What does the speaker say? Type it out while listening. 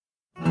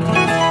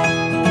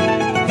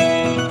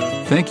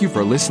Thank you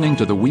for listening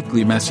to the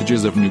weekly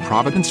messages of New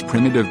Providence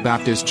Primitive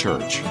Baptist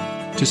Church.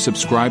 To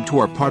subscribe to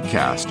our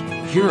podcast,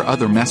 hear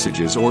other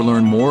messages, or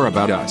learn more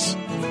about us,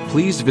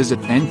 please visit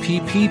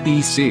nppbc.com.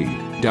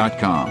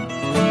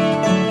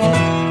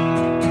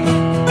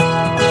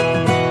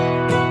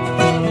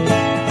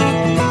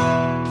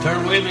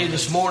 Turn with me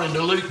this morning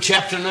to Luke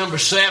chapter number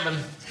 7.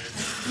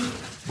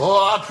 Boy,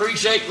 I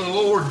appreciate the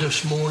Lord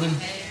this morning.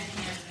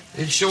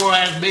 It sure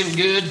has been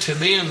good to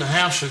be in the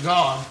house of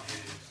God.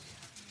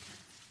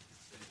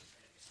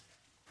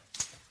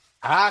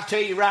 I tell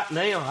you right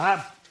now,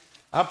 I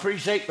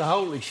appreciate the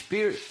Holy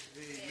Spirit.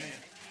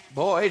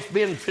 Boy, it's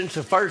been since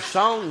the first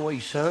song we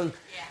sung.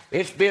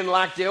 It's been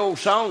like the old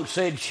song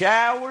said,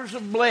 showers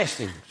of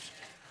blessings.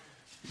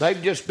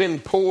 They've just been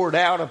poured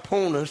out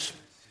upon us.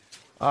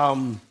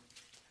 God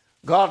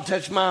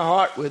touched my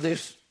heart with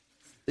this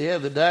the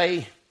other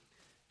day,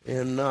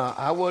 and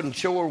I wasn't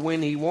sure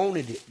when he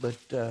wanted it, but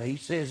he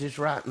says it's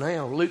right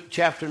now. Luke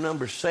chapter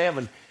number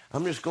 7.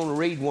 I'm just going to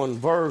read one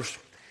verse.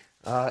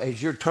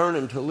 As you're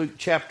turning to Luke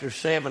chapter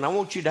 7, I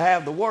want you to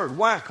have the word.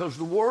 Why? Because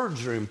the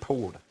words are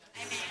important.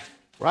 Amen.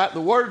 Right? The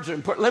words are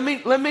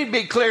important. Let me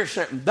be clear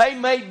something. They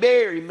may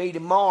bury me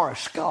tomorrow,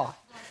 Scott.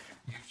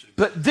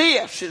 But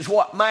this is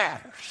what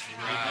matters.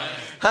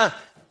 Huh?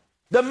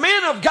 The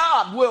men of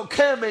God will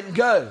come and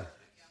go.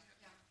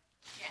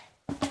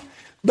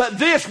 But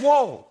this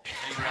won't.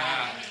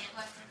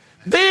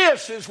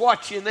 This is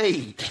what you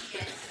need.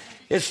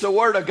 It's the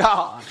Word of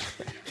God.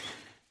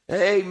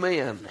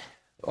 Amen.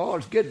 Oh,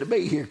 it's good to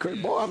be here, Chris.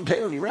 Boy, I'm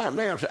telling you right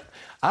now,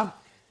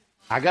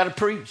 I got to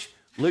preach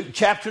Luke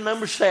chapter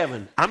number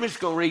 7. I'm just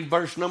going to read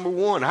verse number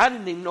 1. I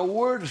didn't even know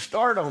where to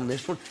start on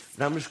this one,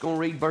 but I'm just going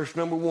to read verse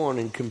number 1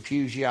 and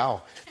confuse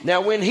y'all. Now,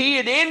 when he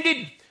had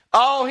ended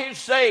all his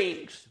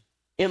sayings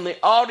in the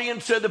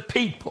audience of the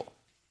people,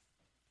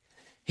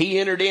 he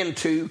entered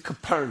into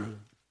Capernaum.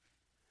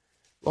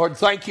 Lord,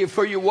 thank you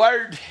for your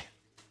word.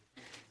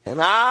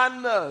 And I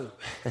know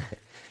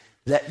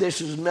that this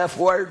is enough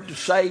word to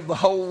save the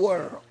whole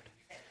world.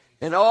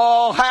 And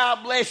oh, how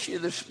I bless you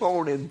this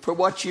morning for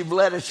what you've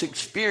let us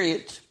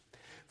experience,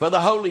 for the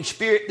Holy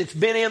Spirit that's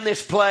been in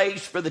this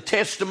place, for the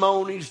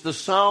testimonies, the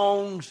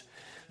songs,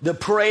 the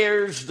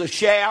prayers, the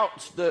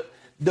shouts, the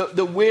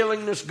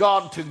willingness,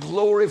 God, to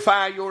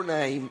glorify your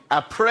name.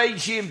 I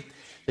praise you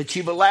that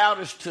you've allowed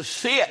us to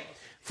sit,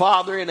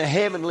 Father, in a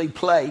heavenly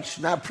place.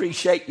 And I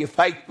appreciate your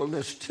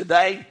faithfulness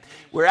today.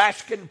 We're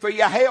asking for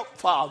your help,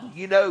 Father.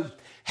 You know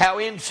how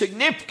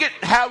insignificant,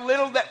 how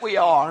little that we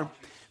are.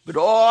 But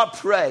oh, I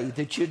pray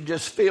that you'd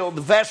just fill the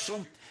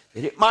vessel,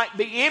 that it might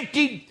be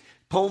emptied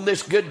upon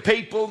this good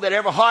people, that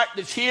every heart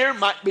that's here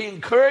might be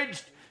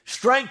encouraged,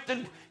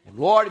 strengthened. And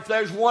Lord, if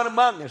there's one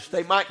among us,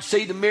 they might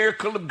see the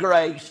miracle of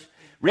grace,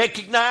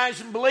 recognize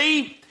and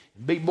believe,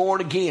 and be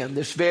born again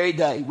this very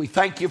day. We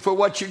thank you for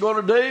what you're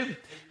going to do.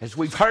 As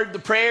we've heard the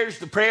prayers,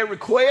 the prayer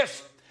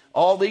requests,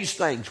 all these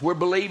things, we're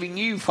believing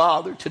you,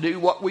 Father, to do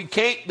what we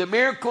can't, the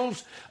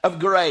miracles of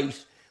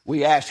grace.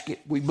 We ask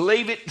it. We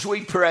believe it as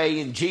we pray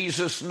in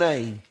Jesus'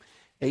 name.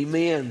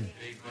 Amen.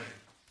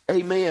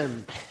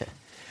 Amen.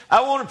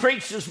 I want to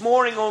preach this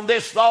morning on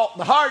this thought,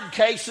 the hard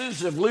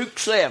cases of Luke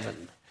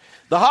 7.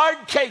 The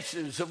hard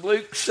cases of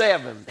Luke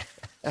 7.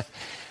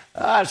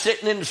 I was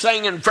sitting in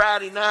singing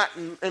Friday night,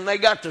 and they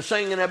got to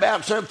singing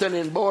about something,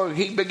 and boy,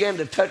 he began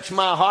to touch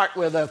my heart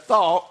with a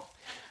thought.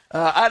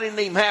 I didn't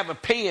even have a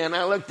pen.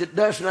 I looked at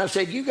Dustin, and I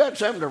said, you got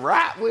something to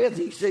write with?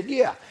 He said,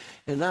 yeah.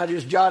 And I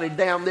just jotted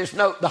down this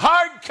note. The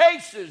hard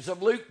cases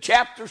of Luke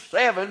chapter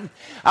 7.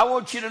 I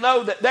want you to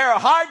know that there are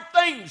hard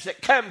things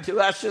that come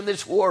to us in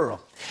this world.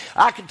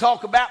 I can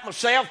talk about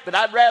myself, but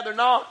I'd rather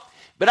not.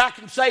 But I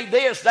can say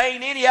this, there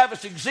ain't any of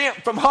us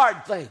exempt from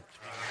hard things.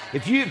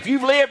 If you've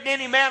lived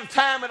any amount of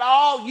time at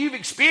all, you've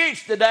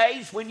experienced the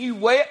days when you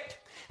wept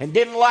and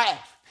didn't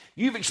laugh.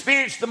 You've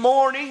experienced the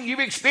mourning. You've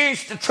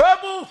experienced the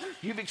trouble.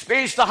 You've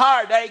experienced the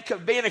heartache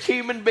of being a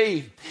human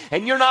being.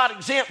 And you're not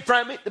exempt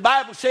from it. The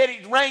Bible said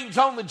it rains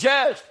on the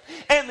just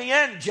and the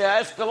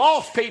unjust. The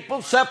lost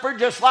people suffer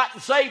just like the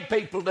saved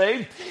people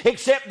do,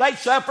 except they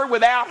suffer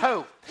without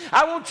hope.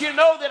 I want you to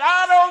know that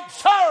I don't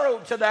sorrow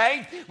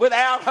today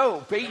without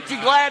hope. Ain't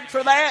you glad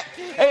for that?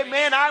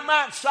 Amen. I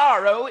might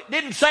sorrow. It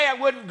didn't say I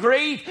wouldn't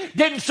grieve.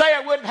 Didn't say I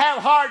wouldn't have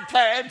hard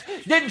times.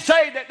 Didn't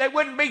say that there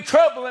wouldn't be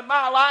trouble in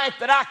my life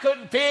that I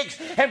couldn't fix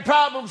and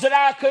problems that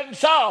I couldn't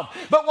solve.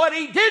 But what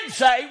he did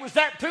say was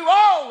that through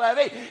all of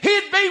it,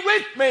 he'd be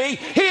with me.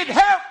 He'd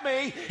help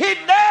me.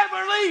 He'd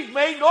never leave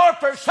me nor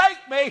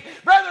forsake me.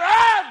 Brother,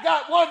 I've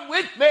got one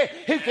with me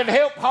who can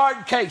help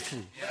hard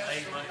cases.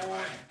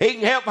 He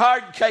can help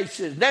hard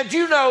cases. Now, did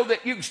you know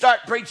that you can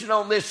start preaching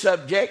on this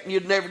subject and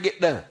you'd never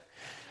get done?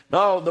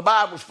 No, the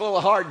Bible's full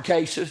of hard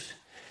cases.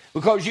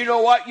 Because you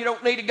know what? You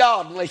don't need a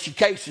God unless your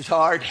case is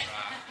hard.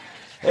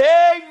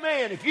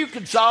 Amen. If you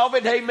can solve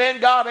it,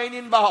 amen, God ain't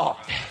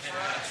involved.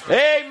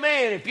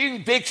 Amen. If you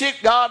can fix it,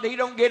 God, he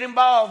don't get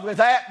involved with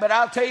that. But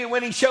I'll tell you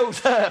when he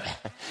shows up,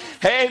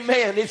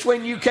 amen, it's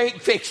when you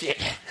can't fix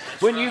it.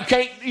 When you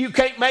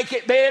can't make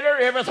it better,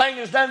 everything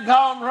has done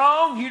gone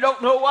wrong, you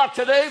don't know what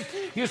to do.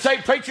 You say,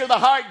 preacher, the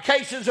hard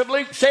cases of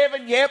Luke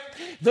 7, yep.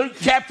 Luke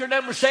chapter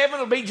number 7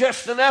 will be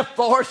just enough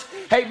for us.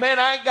 Hey, man,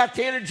 I ain't got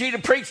the energy to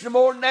preach no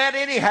more than that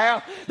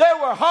anyhow. There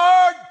were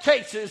hard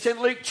cases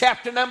in Luke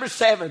chapter number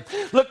 7.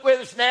 Look with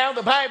us now.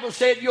 The Bible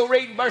said, you'll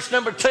read in verse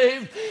number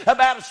 2,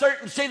 about a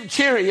certain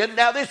centurion.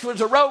 Now, this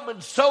was a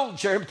Roman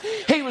soldier.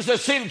 He was a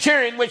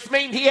centurion, which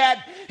means he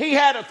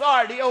had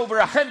authority over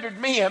 100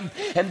 men.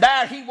 And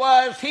there he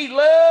was. He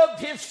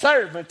loved his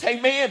servant.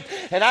 Amen.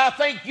 And I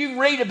think you can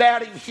read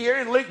about him here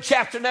in Luke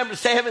chapter number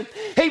 7.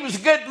 He was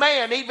a good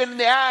man, even in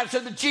the eyes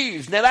of the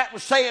Jews. Now, that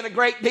was saying a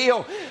great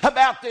deal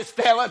about this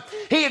fella.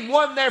 He had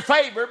won their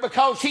favor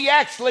because he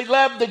actually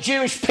loved the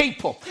Jewish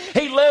people.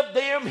 He loved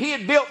them. He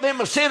had built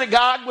them a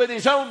synagogue with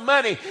his own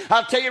money.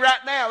 I'll tell you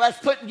right now, that's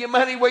putting your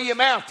money where your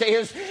mouth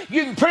is.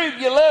 You can prove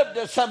you love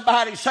to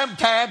somebody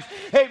sometimes,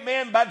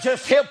 amen, by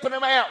just helping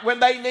them out when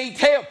they need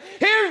help.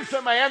 Here's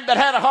a man that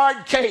had a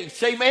hard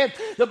case, amen.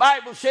 The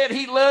Bible said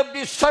he loved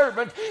his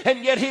servant,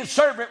 and yet his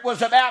servant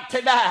was about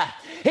to die.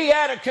 He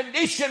had a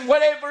condition,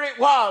 whatever it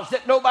was,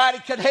 that nobody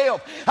could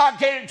help. I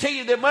guarantee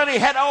you the money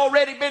had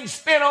already been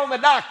spent on the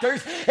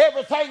doctors.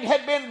 Everything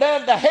had been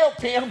done to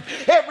help him.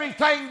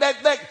 Everything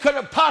that could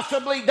have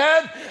possibly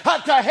done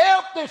to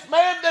help this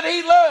man that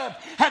he loved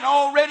had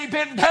already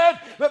been done.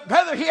 But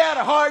brother, he had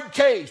a hard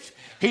case.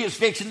 He is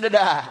fixing to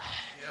die.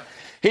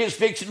 He is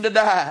fixing to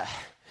die.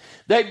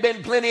 There have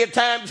been plenty of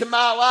times in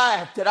my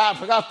life that I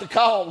forgot the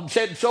call and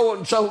said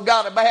so-and-so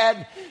got a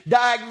bad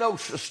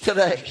diagnosis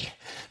today.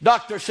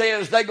 Doctor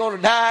says they're going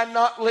to die and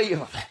not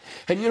live.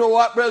 And you know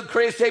what, Brother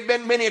Chris? There have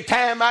been many a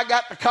time I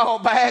got the call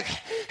back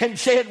and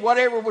said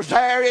whatever was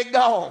there had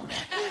gone.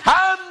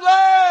 I'm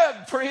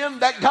glad,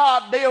 friend, that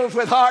God deals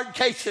with hard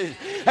cases.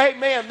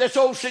 Amen. This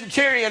old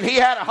centurion, he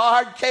had a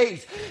hard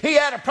case. He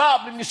had a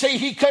problem, you see,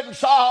 he couldn't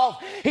solve.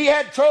 He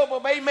had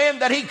trouble, amen,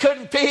 that he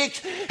couldn't fix.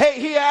 Hey,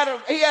 he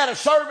had a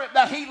servant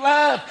that he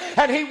loved,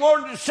 and he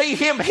wanted to see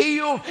him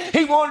healed.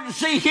 He wanted to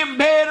see him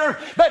better,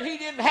 but he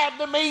didn't have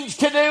the means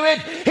to do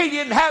it. He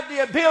didn't have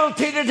the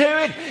ability to do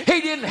it. He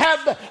didn't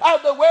have the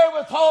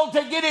wherewithal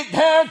to get it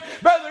done.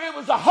 Brother, it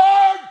was a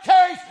hard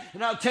case,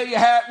 and I'll tell you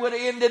how it would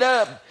have ended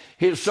up.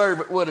 His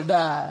servant would have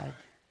died.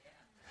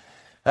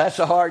 That's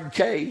a hard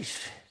case.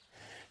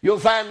 You'll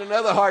find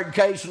another hard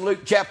case in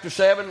Luke chapter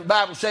 7. The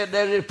Bible said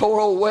that this poor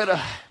old widow,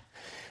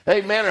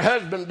 amen, her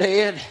husband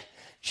dead.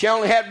 She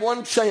only had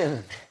one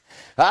son.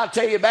 I'll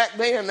tell you, back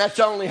then, that's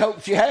the only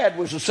hope she had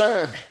was a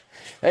son.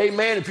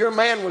 Amen. If your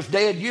man was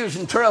dead, you was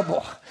in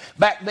trouble.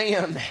 Back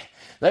then,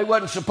 they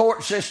wasn't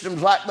support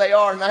systems like they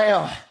are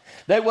now.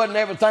 They wasn't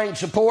everything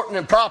supporting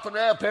and propping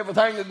up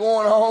everything that's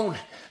going on.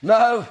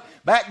 No,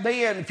 back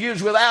then, if you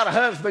was without a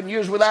husband, you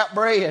was without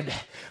bread.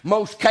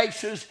 Most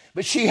cases,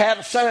 but she had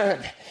a son.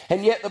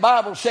 And yet the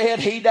Bible said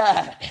he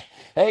died.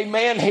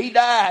 Amen. He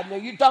died. Now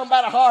you're talking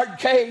about a hard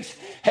case.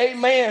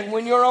 Amen.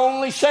 When your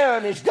only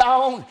son is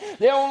gone,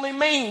 the only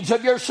means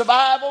of your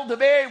survival, the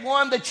very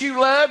one that you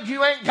loved,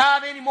 you ain't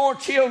got any more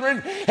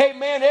children.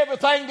 Amen.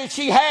 Everything that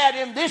she had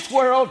in this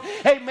world,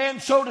 amen,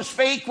 so to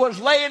speak, was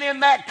laying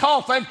in that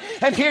coffin.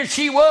 And here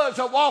she was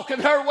walking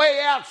her way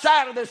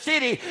outside of the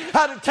city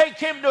to take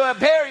him to a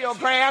burial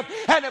ground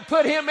and to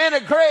put him in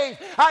a grave.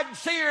 I can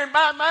see her in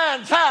my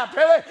mind's eye,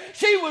 brother.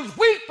 She was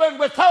weeping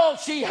with all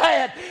she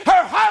had.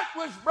 Her heart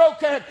was broken.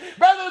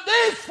 Brother,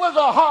 this was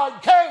a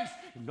hard case.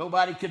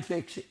 Nobody could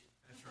fix it.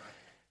 That's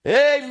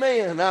right.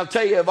 Amen. I'll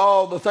tell you, of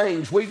all the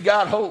things, we've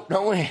got hope,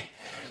 don't we?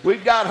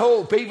 We've got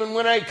hope. Even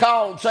when they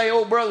call and say,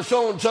 oh, brother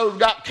so-and-so's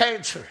got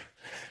cancer.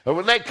 Or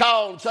when they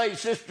call and say,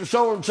 sister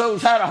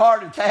so-and-so's had a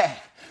heart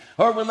attack.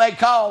 Or when they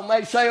call and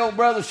they say, oh,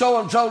 brother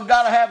so-and-so's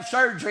got to have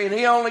surgery and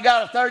he only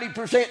got a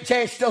 30%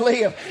 chance to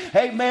live.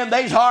 Amen.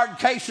 There's hard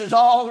cases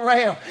all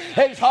around.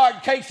 There's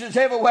hard cases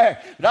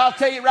everywhere. But I'll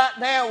tell you right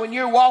now, when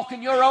you're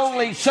walking your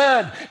only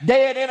son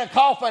dead in a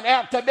coffin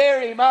out to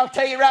bury him, I'll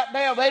tell you right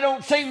now, they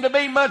don't seem to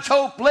be much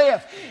hope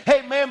left.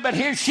 Amen. But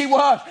here she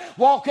was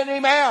walking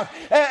him out.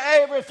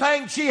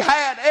 Everything she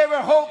had,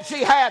 every hope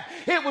she had,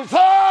 it was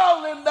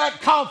all in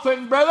that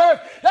coffin, brother.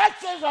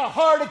 That's as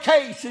hard a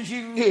case as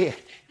you can get.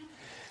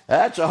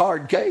 That's a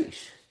hard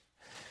case.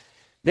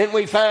 Then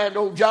we find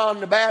old John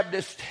the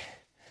Baptist.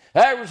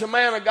 There was a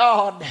man of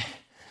God.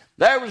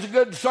 There was a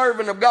good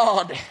servant of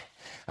God.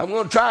 I'm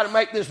going to try to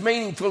make this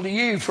meaningful to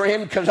you,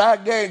 friend, because I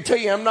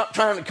guarantee you I'm not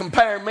trying to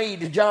compare me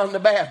to John the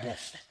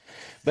Baptist.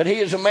 But he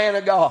is a man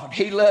of God.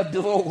 He loved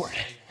the Lord.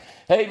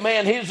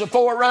 Amen. He's the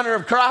forerunner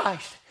of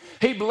Christ.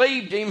 He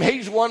believed him.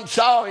 He's one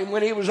saw him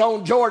when he was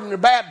on Jordan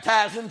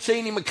baptizing,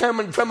 seen him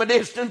coming from a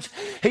distance.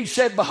 He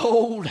said,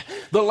 behold,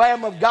 the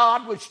Lamb of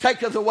God which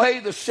taketh away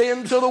the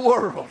sins of the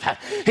world.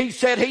 He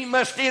said he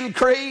must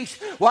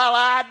increase while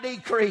I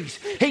decrease.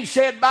 He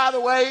said, by the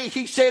way,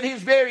 he said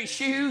his very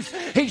shoes,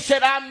 he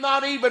said, I'm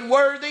not even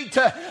worthy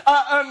to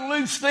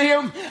unloose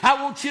them.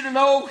 I want you to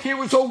know, here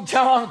was old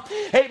John.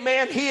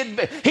 Amen.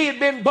 He had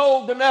been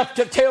bold enough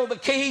to tell the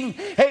king,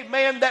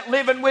 amen, that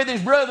living with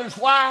his brother's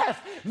wife,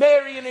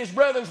 marrying his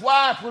brother's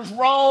wife was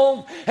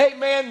wrong.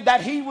 Amen.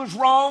 That he was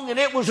wrong and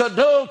it was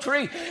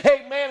adultery.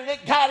 Amen. And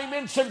it got him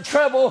in some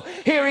trouble.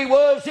 Here he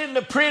was in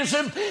the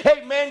prison.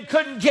 Amen.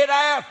 Couldn't get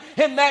out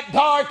in that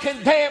dark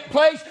and damp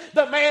place.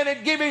 The man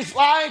had given his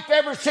life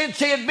ever since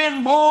he had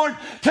been born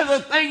to the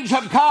things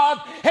of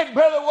God. And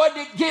brother, what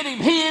did it get him?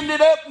 He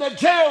ended up in the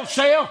jail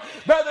cell,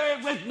 brother,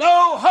 with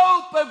no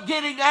hope of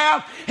getting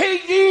out.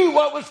 He knew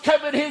what was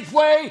coming his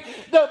way.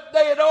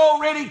 They had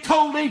already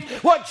told him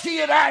what she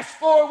had asked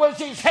for was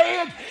his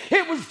head.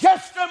 It was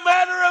just a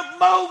matter of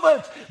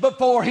moments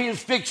before he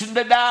was fixing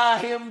to die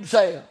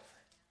himself.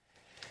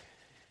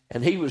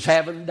 And he was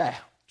having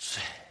doubts.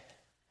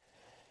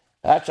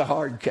 That's a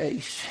hard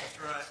case.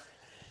 That's right.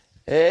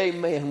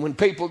 Amen. When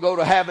people go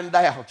to having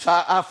doubts,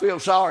 I feel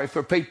sorry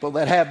for people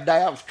that have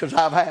doubts because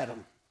I've had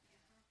them.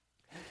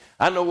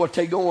 I know what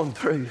they're going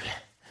through.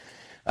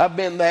 I've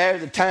been there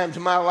the times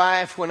in my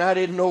life when I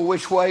didn't know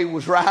which way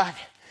was right.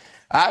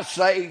 I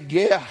saved,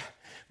 yeah.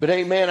 But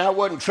amen, I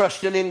wasn't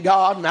trusting in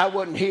God and I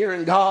wasn't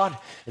hearing God.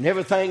 And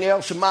everything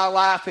else in my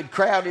life had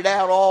crowded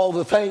out all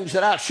the things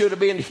that I should have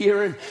been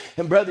hearing.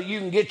 And brother, you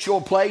can get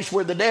your place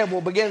where the devil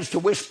begins to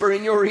whisper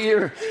in your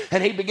ear.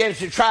 And he begins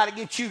to try to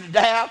get you to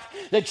doubt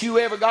that you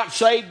ever got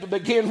saved to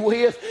begin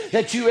with.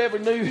 That you ever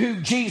knew who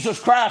Jesus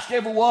Christ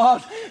ever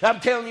was. I'm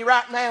telling you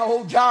right now,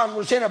 old John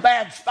was in a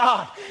bad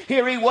spot.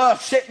 Here he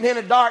was sitting in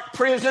a dark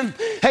prison.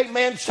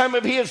 Amen, some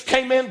of his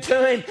came into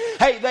him.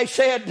 Hey, they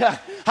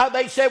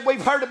said,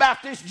 we've heard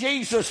about this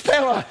Jesus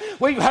fella.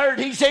 We've heard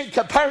he's in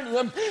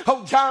Capernaum.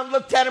 Oh, John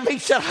looked at him. He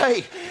said,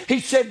 hey, he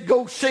said,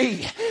 go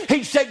see.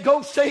 He said,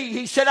 go see.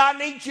 He said, I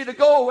need you to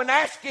go and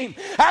ask him.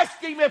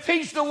 Ask him if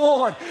he's the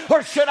one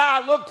or should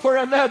I look for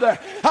another?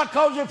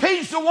 Because if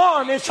he's the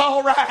one, it's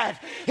all right.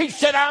 He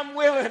said, I'm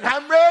willing.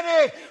 I'm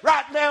ready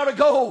right now to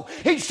go.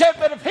 He said,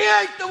 but if he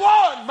ain't the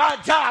one, my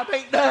job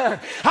ain't done.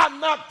 I'm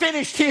not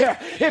finished here.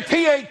 If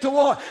he ain't the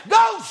one,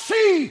 go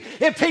see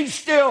if he's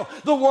still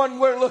the one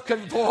we're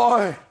looking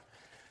for.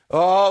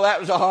 Oh, that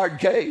was a hard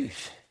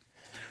case.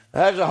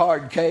 That was a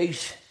hard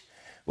case.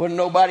 When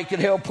nobody could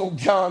help old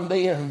John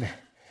then.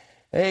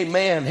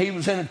 Amen. He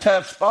was in a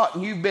tough spot,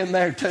 and you've been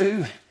there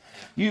too.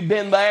 You've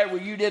been there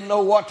where you didn't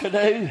know what to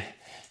do.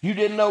 You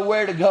didn't know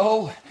where to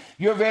go.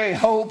 Your very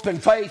hope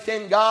and faith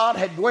in God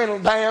had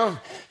dwindled down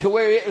to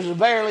where it was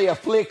barely a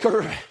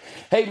flicker.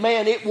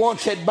 Amen. It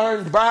once had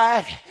burned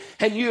bright.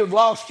 And you have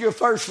lost your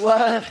first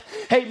love.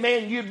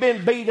 Amen. You've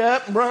been beat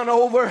up and run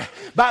over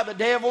by the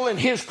devil and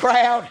his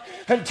crowd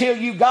until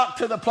you got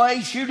to the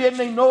place you didn't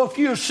even know if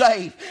you were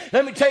saved.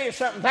 Let me tell you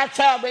something. That's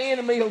how the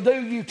enemy will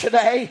do you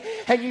today.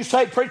 And you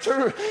say,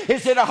 preacher,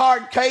 is it a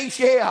hard case?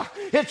 Yeah,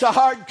 it's a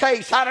hard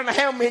case. I don't know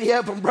how many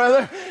of them,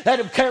 brother, that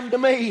have come to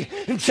me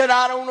and said,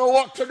 I don't know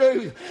what to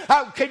do.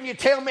 How can you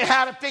tell me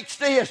how to fix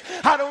this?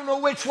 I don't know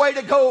which way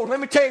to go.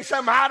 Let me tell you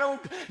something. I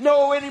don't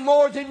know any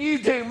more than you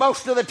do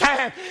most of the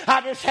time.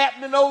 I just have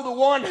to know the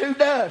one who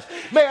does.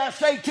 May I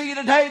say to you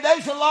today,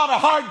 there's a lot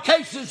of hard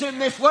cases in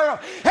this world,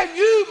 and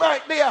you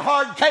might be a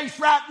hard case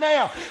right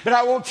now, but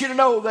I want you to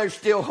know there's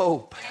still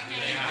hope.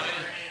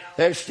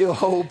 There's still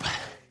hope.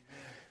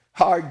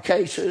 Hard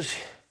cases.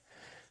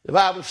 The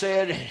Bible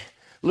said,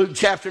 Luke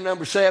chapter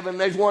number 7,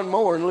 there's one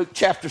more in Luke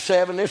chapter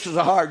 7. This is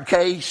a hard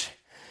case.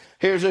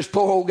 Here's this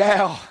poor old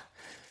gal.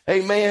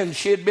 Amen.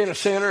 She had been a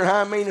sinner.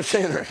 I mean a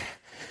sinner.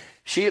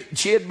 She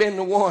had been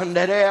the one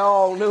that they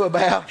all knew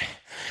about.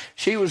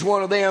 She was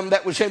one of them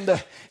that was in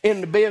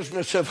the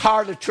business of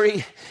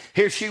harlotry.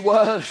 Here she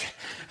was.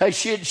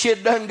 She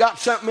had done got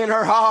something in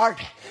her heart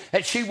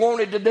that she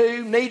wanted to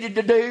do, needed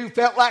to do,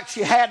 felt like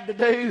she had to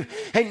do,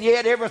 and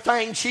yet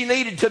everything she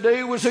needed to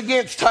do was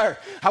against her.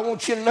 I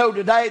want you to know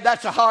today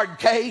that's a hard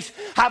case.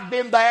 I've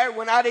been there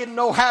when I didn't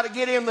know how to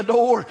get in the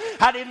door.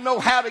 I didn't know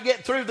how to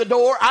get through the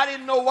door. I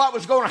didn't know what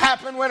was going to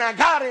happen when I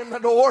got in the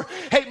door.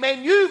 Hey,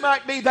 man, you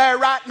might be there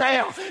right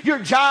now. Your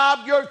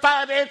job, your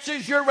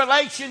finances, your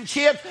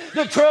relationships,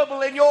 the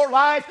trouble in your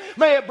life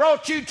may have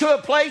brought you to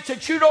a place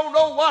that you don't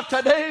know what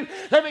to do.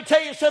 Let me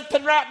tell you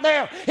something right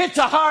now. It's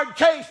a hard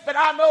case, but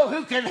I know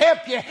who can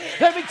help you.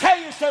 Let me tell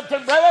you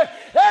something, brother.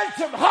 There's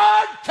some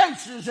hard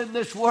cases in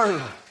this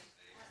world.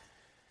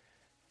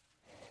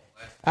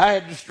 I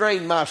had to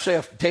strain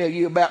myself to tell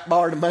you about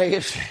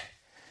Bartimaeus.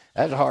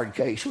 That's a hard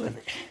case, wasn't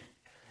it?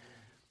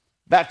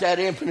 About that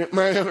impotent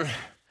man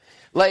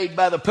laid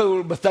by the pool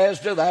of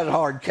Bethesda. That's a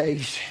hard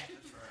case.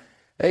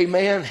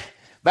 Amen.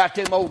 About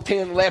them old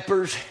 10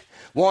 lepers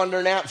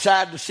wandering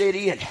outside the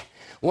city, and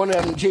one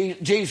of them,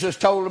 Jesus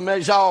told them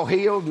they's all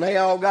healed, and they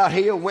all got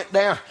healed, went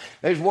down.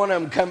 There's one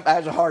of them come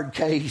as a hard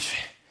case.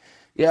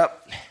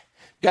 Yep.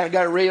 Got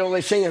to reel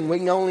this in. We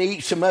can only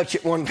eat so much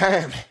at one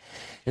time.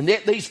 And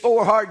these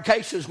 4 hard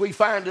cases we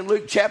find in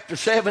Luke chapter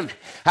 7,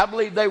 I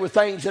believe they were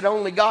things that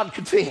only God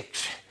could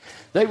fix.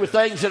 They were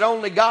things that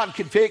only God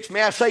could fix.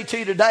 May I say to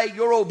you today,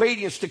 your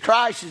obedience to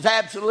Christ is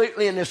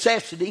absolutely a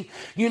necessity.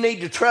 You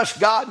need to trust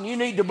God and you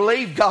need to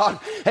believe God.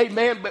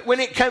 Amen. But when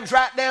it comes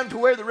right down to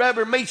where the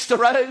rubber meets the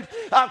road,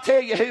 I'll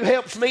tell you who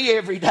helps me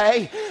every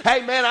day.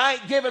 Amen. I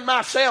ain't giving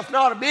myself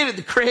not a bit of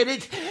the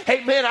credit.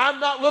 Amen. I'm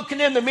not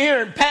looking in the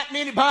mirror and patting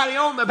anybody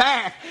on the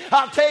back.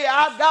 I'll tell you,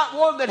 I've got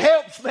one that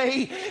helps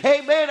me.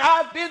 Amen.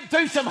 I've been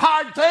through some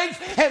hard things,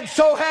 and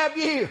so have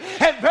you.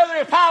 And brother,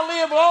 if I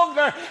live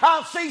longer,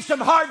 I'll see some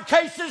hard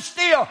cases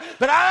still.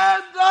 But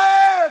I'm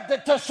glad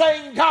that the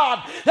same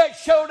God that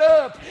showed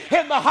up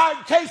in the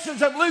hard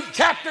cases of Luke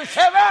chapter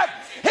 7,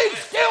 He's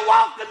still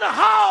walking the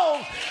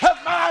halls of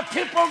my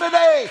temple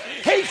today.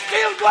 He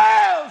still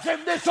dwells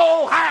in this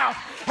old house,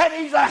 and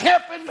He's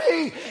helping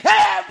me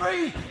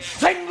every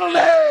single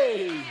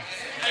day.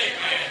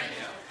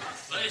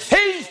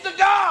 He's the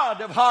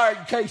God of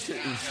hard cases.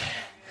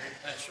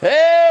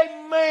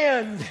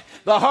 Amen.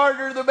 The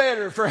harder the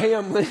better for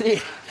Him.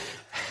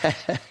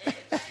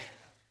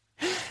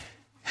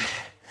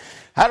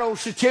 That old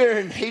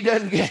centurion, he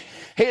doesn't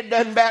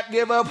about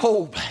give up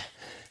hope.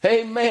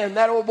 Amen.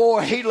 That old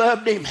boy, he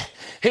loved him.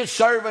 His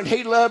servant,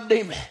 he loved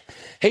him.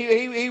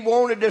 He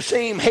wanted to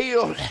see him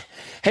healed.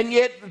 And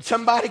yet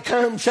somebody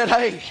come and said,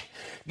 hey,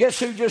 guess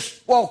who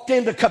just walked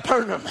into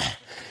Capernaum?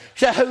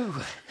 Said, who?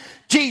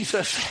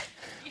 Jesus.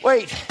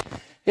 Wait,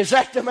 is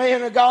that the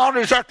man of God?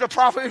 Is that the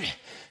prophet?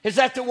 Is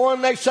that the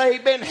one they say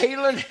been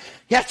healing?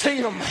 That's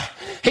him.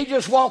 He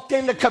just walked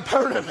into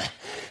Capernaum.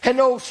 And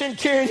the old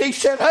centurion, he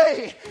said,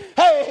 hey,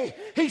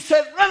 he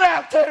said, run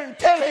out there and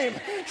tell him,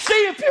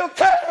 see if he'll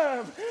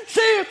come.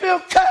 See if he'll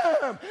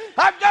come.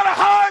 I've got a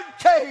hard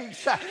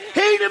case.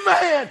 He's the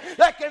man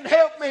that can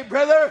help me,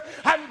 brother.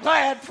 I'm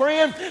glad,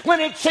 friend, when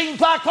it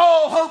seems like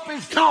all hope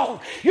is gone.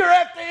 You're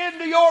at the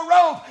end of your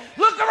rope.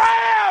 Look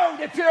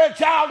around if you're a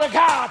child of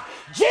God.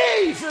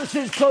 Jesus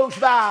is close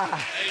by.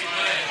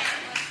 Amen.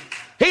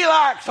 He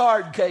likes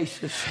hard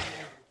cases.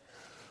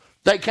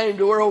 They came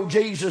to where old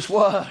Jesus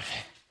was.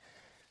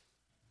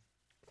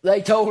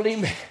 They told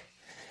him,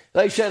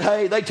 they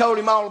told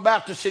him all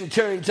about the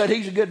centurion, said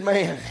he's a good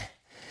man.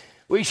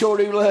 We sure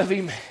do love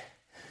him.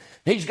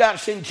 He's got a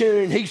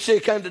centurion, he's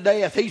sick unto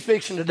death, he's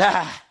fixing to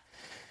die.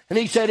 And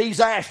he said he's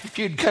asked if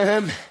you'd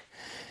come.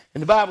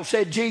 And the Bible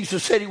said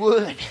Jesus said he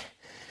would.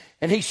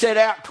 And he set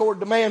out toward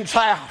the man's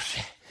house.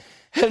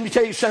 Let me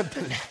tell you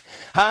something.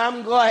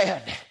 I'm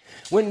glad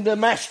when the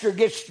master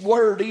gets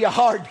word of a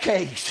hard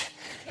case.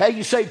 Hey,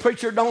 you say,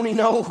 preacher, don't he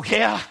know?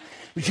 Yeah.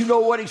 But you know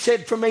what he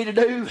said for me to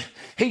do?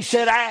 He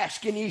said,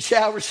 ask and ye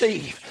shall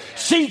receive.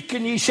 Seek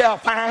and ye shall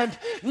find.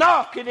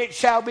 Knock and it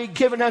shall be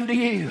given unto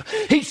you.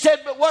 He said,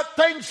 but what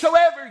things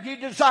soever you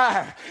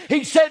desire.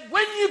 He said,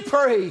 when you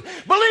pray,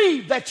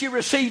 believe that you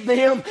receive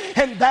them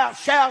and thou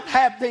shalt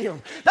have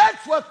them.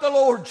 That's what the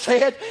Lord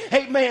said.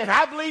 Amen.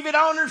 I believe it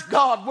honors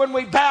God when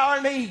we bow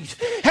our knees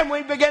and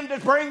we begin to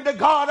bring to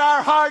God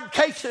our hard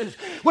cases.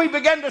 We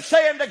begin to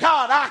say unto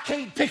God, I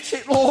can't fix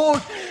it,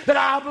 Lord, but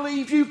I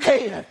believe you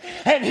can.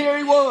 And here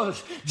he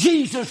was,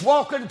 Jesus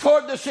walking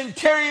toward the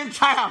centurion's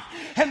house,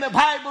 and the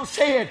Bible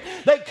said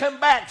they come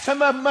back.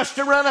 Some of them must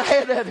have run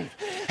ahead of him,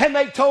 and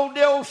they told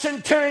the old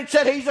centurion,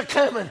 said he's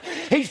a-coming.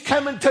 He's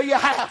coming to your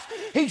house.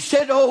 He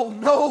said, oh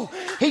no.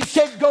 He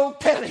said, go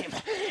tell him.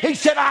 He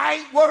said, I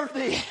ain't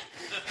worthy.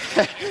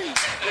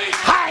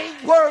 I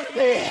ain't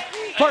worthy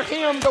for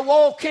him to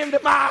walk into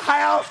my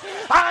house.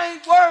 I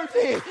ain't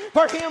worthy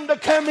for him to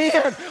come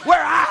in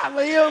where I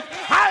live.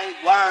 I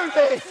ain't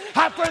worthy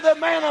for the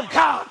man of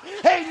God,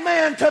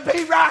 amen, to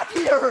be right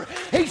here.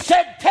 He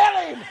said,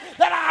 tell him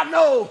that I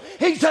know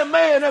he's a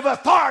man of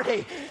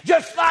authority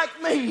just like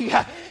me.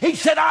 He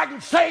said, I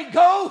can say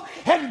go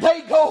and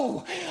they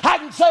go. I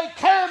can say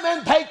come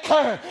and they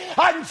come.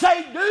 I can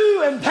say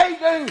do and they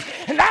do.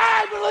 And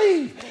I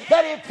believe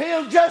that if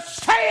he'll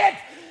just say it,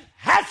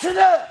 that's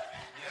enough.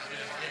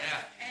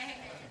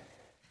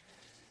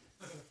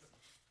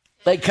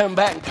 They come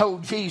back and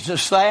told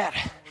Jesus that.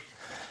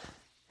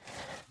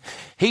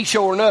 He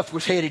sure enough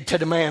was headed to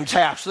the man's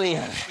house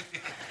then.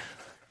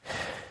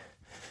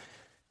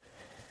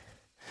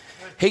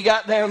 He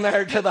got down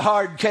there to the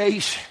hard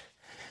case.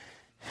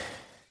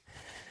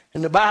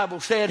 And the Bible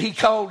said he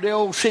called the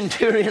old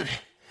centurion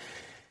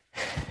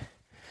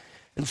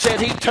and said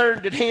he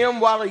turned at him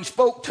while he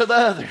spoke to the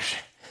others.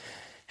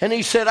 And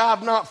he said,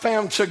 I've not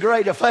found so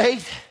great a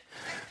faith.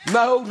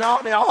 No,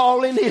 not at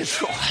all in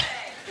Israel.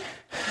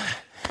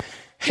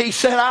 He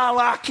said, I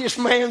like this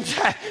man's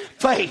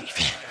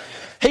faith.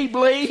 He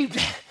believed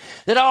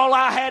that all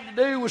I had to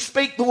do was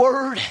speak the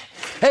word.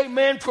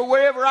 Amen. For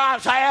wherever I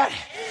was at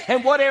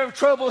and whatever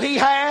trouble he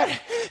had,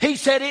 he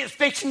said it's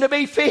fixing to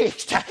be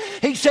fixed.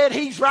 He said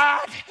he's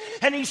right.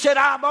 And he said,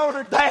 I've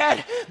honored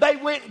that. They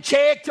went and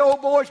checked. The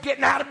old boy's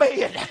getting out of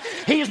bed.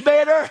 He's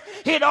better.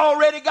 He'd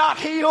already got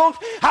healed.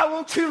 I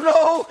want you to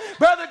know,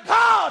 brother,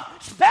 God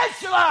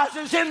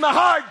specializes in the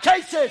hard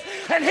cases.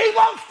 And he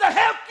wants to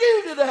help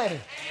you today.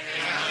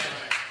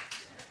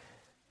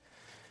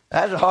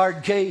 That's a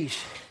hard case.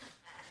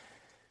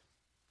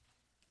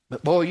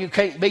 But boy, you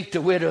can't beat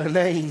the widow of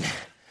Nain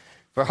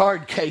for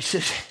hard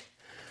cases.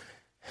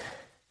 I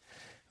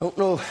don't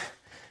know.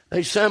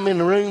 There's some in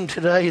the room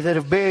today that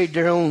have buried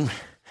their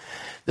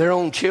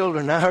own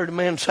children. I heard a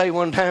man say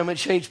one time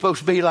it ain't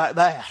supposed to be like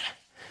that,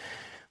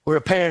 where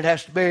a parent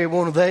has to bury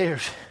one of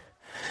theirs.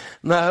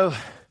 No,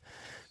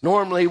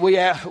 Normally we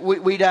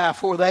die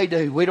before they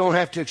do. We don't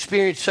have to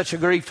experience such a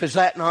grief as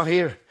that not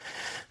here.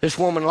 This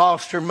woman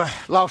lost her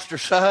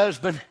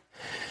husband,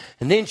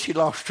 and then she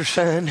lost her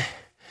son.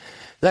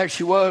 There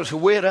she was, a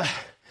widow,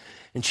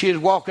 and she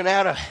was walking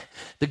out of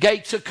the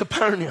gates of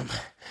Capernaum,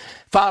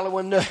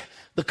 following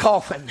the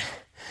coffin.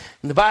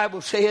 And the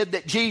Bible said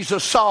that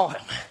Jesus saw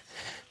him.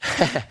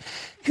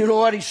 You know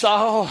what he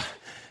saw?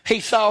 He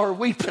saw her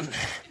weeping.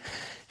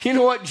 You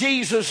know what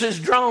Jesus is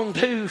drawn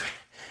to?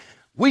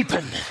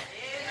 Weeping.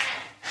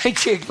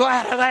 Ain't you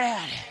glad of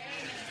that?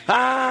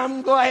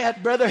 I'm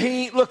glad, brother.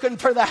 He ain't looking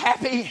for the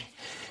happy.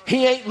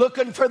 He ain't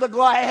looking for the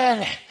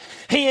glad.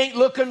 He ain't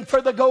looking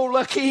for the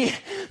go-lucky.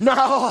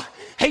 No,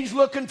 he's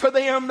looking for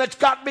them that's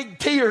got big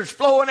tears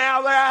flowing out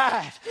of their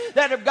eyes,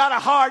 that have got a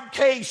hard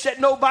case that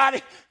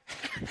nobody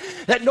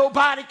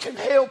can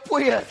help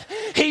with.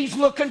 He's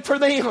looking for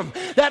them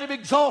that have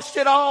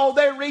exhausted all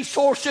their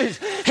resources.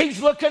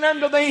 He's looking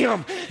unto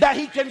them that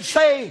he can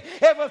say,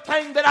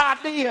 everything that I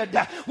did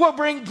will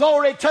bring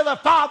glory to the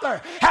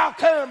Father. How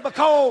come?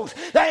 Because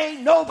there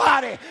ain't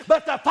nobody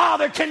but the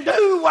Father can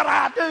do what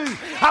I do.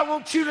 I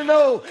want you to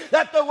know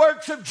that the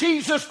works of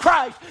Jesus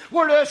Christ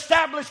were to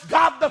establish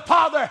God the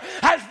Father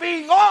as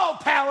being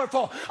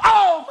all-powerful,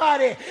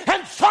 almighty,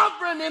 and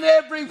sovereign in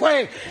every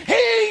way.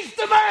 He's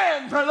the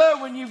man, brother,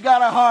 when you've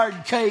got a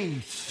hard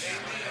case.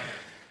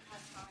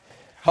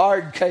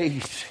 Hard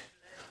case.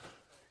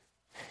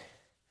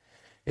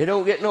 It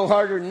don't get no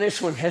harder than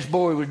this one. This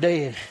boy was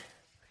dead.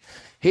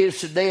 He was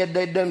so dead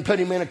they'd done put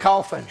him in a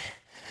coffin.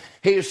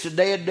 He was so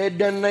dead they'd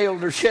done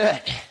nailed her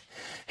shut.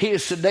 He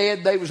was so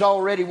dead they was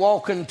already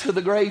walking to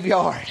the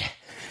graveyard.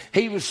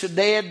 He was so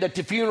dead that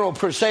the funeral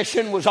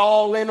procession was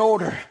all in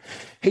order.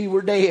 He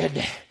were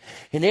dead.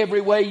 In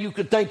every way you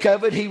could think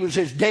of it, he was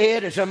as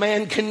dead as a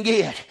man can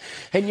get.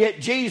 And yet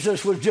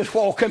Jesus was just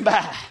walking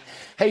by.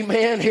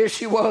 Amen. Here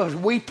she was,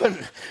 weeping,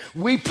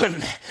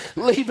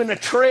 leaving a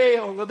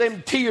trail of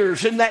them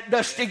tears in that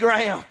dusty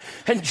ground.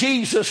 And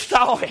Jesus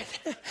saw it.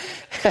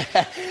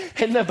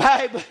 In the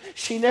Bible,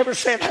 she never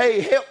said,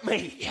 hey, help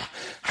me.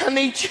 I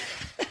need you.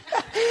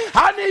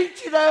 I need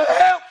you to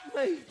help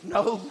me.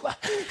 No,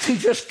 she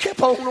just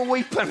kept on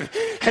weeping.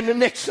 And the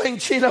next thing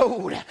she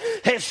knowed,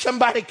 there's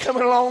somebody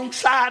coming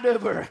alongside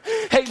of her.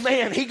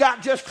 Amen. He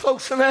got just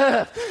close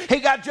enough. He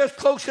got just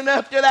close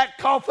enough to that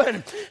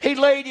coffin. He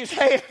laid his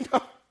hand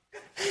on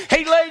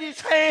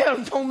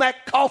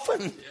that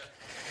coffin.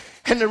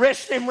 And the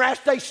rest of them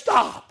rats, they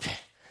stopped.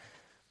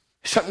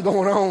 Something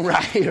going on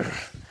right here.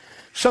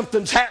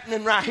 Something's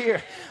happening right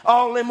here.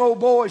 All them old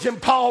boys, them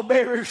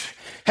pallbearers.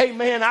 Hey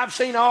man, I've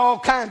seen all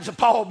kinds of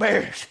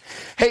pallbearers.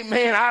 Hey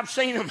man, I've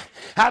seen them.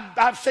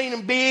 I've seen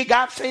them big.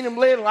 I've seen them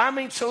little. I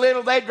mean so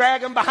little they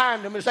drag them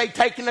behind them as they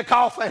take in the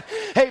coffin.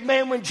 Hey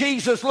man, when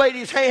Jesus laid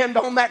his hand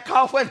on that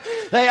coffin,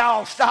 they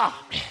all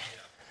stopped.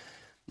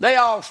 They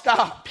all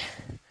stopped.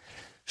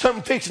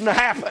 Something fixing to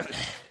happen.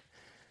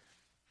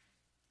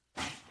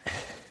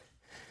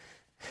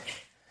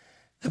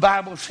 The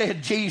Bible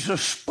said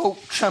Jesus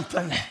spoke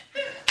something.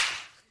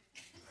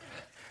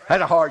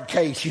 That's a hard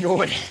case, you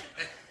know it.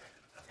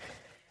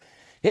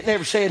 It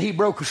never said he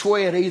broke a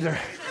sweat either.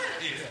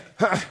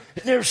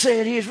 It never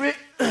said he was rich.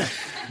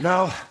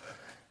 No,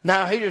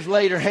 he just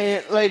laid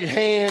his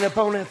hand up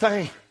on that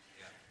thing.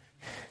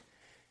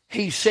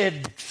 He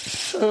said,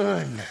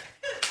 son,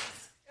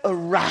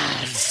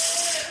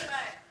 arise.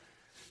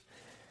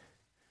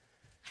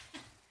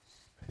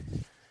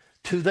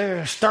 To their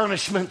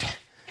astonishment,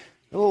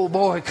 oh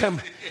boy,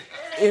 come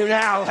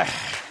now.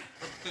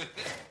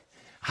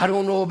 I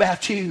don't know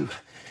about you,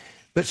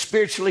 but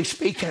spiritually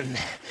speaking,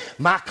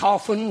 my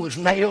coffin was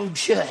nailed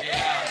shut.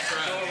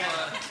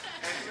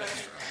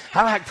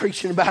 I like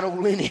preaching about old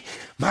Lenny.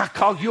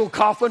 Your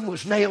coffin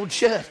was nailed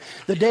shut.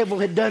 The devil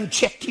had done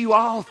checked you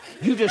off.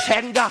 You just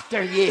hadn't got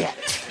there yet.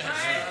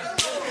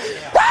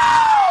 Woo!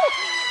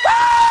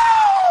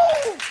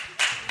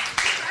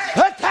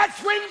 But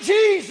that's when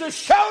Jesus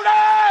showed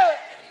up.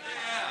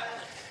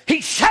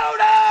 He showed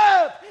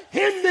up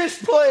in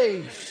this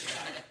place.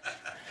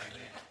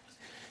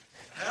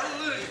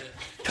 Hallelujah.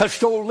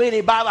 Touched old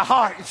Lenny by the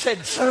heart and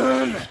said,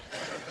 son,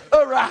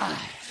 arise.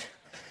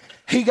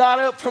 He got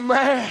up from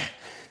there.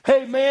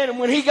 Amen. And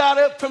when he got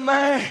up from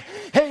there,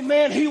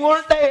 amen, he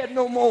weren't dead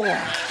no more.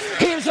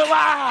 He was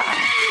alive.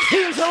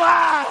 He was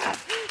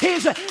alive.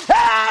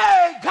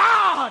 Hey,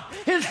 God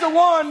is the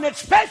one that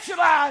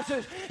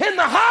specializes in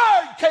the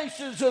hard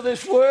cases of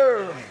this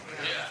world.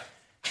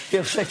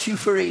 He'll set you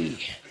free.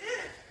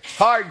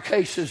 Hard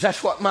cases,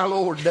 that's what my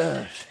Lord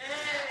does.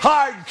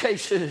 Hard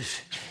cases.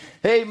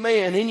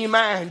 Amen. In your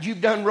mind,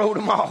 you've done wrote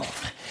them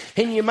off.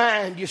 In your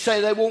mind, you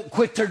say they won't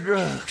quit their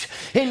drugs.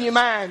 In your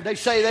mind, they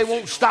say they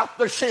won't stop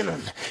their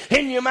sinning.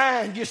 In your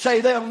mind, you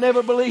say they'll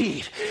never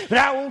believe. But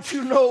I want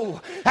you to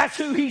know that's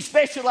who he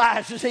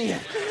specializes in.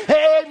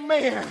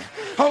 Amen.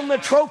 On the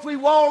trophy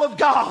wall of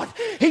God,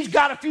 he's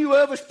got a few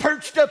of us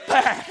perched up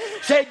there.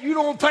 Said, you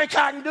don't think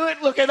I can do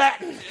it? Look at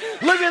that one.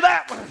 Look at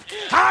that one.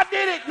 I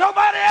did it.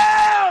 Nobody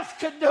else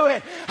could do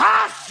it.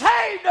 I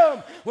saved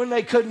them when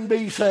they couldn't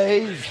be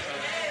saved.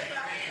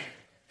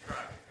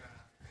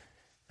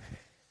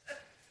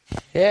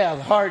 Yeah,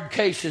 the hard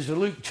cases of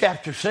Luke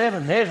chapter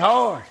 7, that's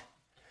hard.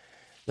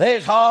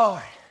 That's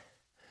hard.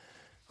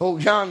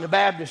 Old John the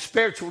Baptist,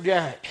 spiritual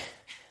giant.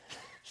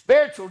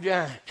 Spiritual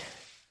giant.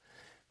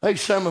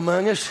 There's some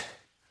among us.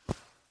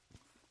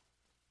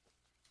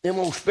 Them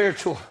old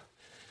spiritual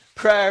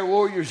prayer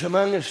warriors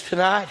among us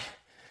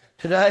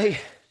today.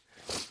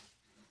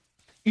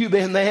 You've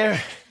been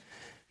there.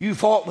 You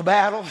fought the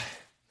battle.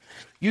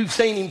 You've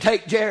seen him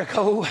take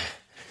Jericho.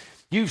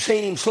 You've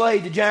seen him slay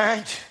the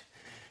giants.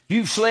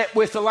 You've slept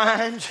with the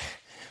lions.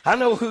 I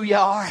know who you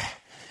are.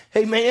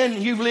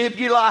 Amen. You've lived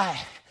your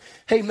life.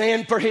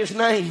 Amen. For his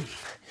name.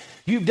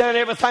 You've done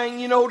everything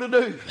you know to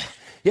do.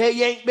 Yeah,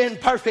 you ain't been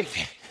perfect.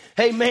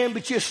 Amen.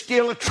 But you're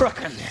still a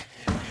trucking.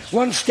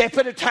 One step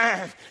at a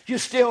time. You're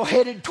still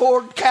headed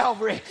toward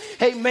Calvary.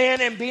 Amen.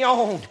 And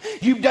beyond.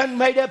 You've done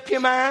made up your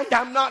mind.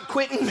 I'm not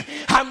quitting.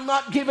 I'm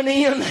not giving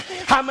in.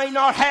 I may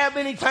not have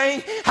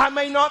anything. I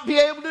may not be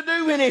able to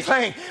do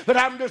anything. But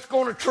I'm just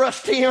going to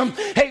trust him.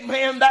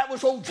 Amen. That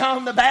was old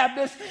John the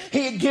Baptist.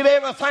 He'd give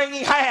everything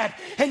he had.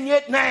 And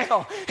yet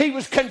now he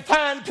was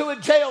confined to a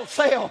jail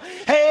cell.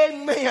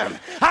 Amen.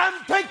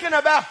 I'm thinking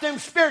about them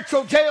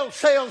spiritual jail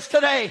cells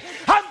today.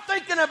 I'm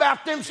thinking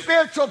about them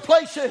spiritual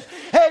places.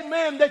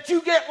 Amen. That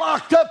you get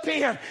locked up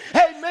in.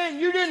 Amen.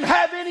 You didn't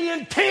have any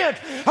intent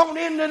on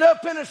ending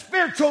up in a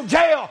spiritual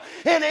jail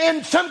and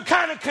in some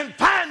kind of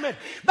confinement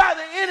by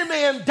the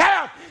enemy and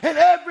doubt and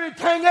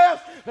everything else.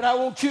 But I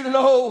want you to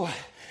know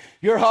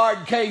your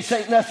hard case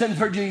ain't nothing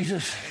for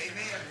Jesus.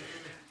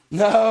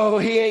 No,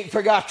 he ain't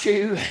forgot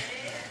you.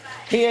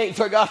 He ain't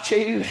forgot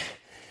you.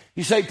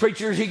 You say,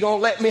 preacher, is he going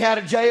to let me out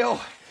of jail?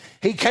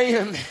 He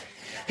can.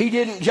 He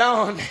didn't,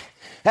 John.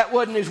 That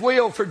wasn't his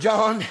will for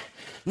John.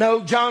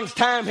 No, John's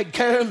time had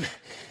come.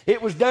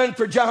 It was done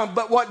for John.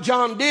 But what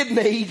John did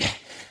need,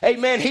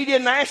 amen, he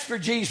didn't ask for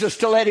Jesus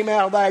to let him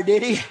out of there,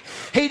 did he?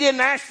 He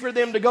didn't ask for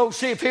them to go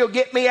see if he'll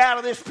get me out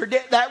of this.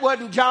 That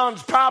wasn't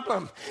John's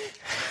problem.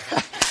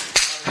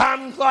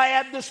 I'm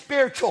glad the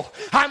spiritual.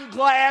 I'm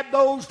glad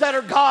those that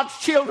are God's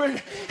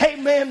children.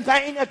 Amen. They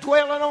ain't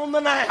a-dwelling on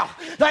the now.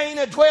 They ain't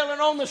a-dwelling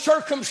on the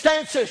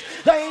circumstances.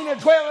 They ain't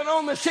a-dwelling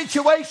on the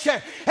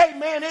situation.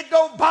 Amen. It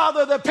don't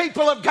bother the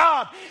people of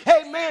God.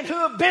 Amen. Who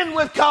have been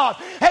with God.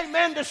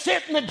 Amen. To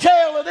sit in the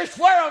jail of this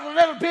world a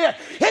little bit.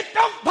 It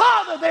don't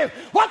bother them.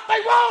 What they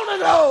want to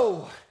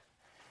know.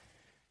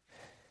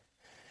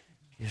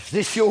 Is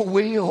this your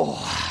will?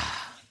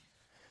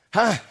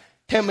 Huh?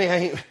 Tell me I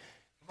ain't.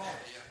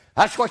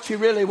 That's what you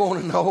really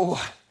want to know.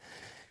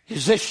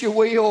 Is this your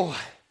will?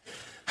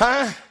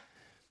 Huh?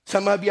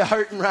 Some of you are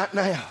hurting right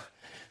now.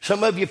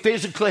 Some of you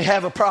physically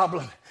have a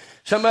problem.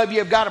 Some of you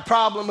have got a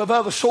problem of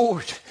other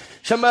sorts.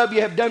 Some of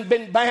you have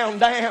been bound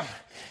down.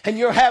 And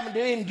you're having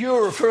to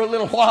endure for a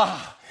little while.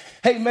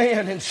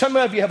 Amen. And some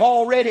of you have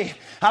already,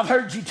 I've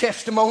heard your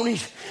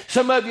testimonies.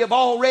 Some of you have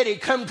already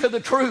come to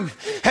the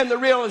truth and the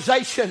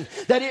realization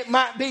that it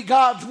might be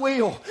God's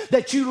will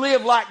that you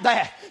live like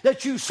that.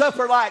 That you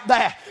suffer like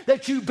that,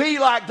 that you be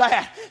like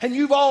that, and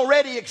you've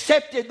already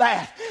accepted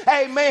that.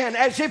 Amen.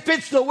 As if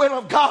it's the will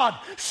of God,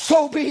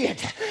 so be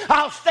it.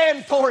 I'll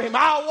stand for him.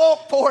 I'll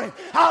walk for him.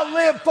 I'll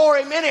live for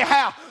him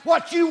anyhow.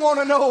 What you want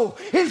to know,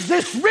 is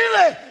this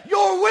really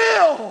your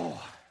will?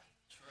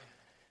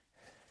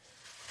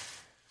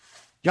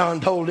 John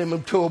told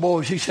them 2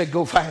 boys, he said,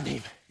 go find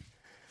him.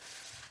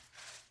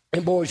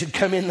 And boys had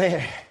come in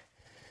there.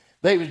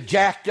 They was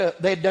jacked up.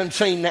 They'd done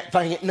seen that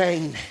thing at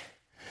Nain.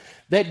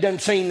 They'd done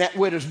seen that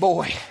widow's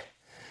boy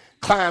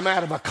climb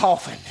out of a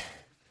coffin.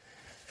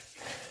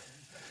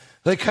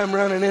 They come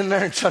running in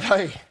there and said,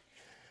 hey,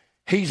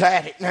 he's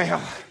at it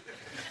now.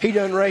 He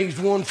done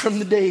raised one from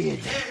the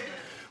dead.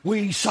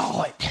 We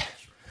saw it.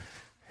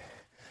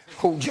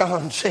 Old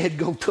John said,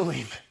 go to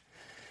him.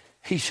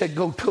 He said,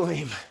 go to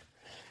him.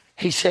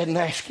 He said, and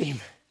ask him.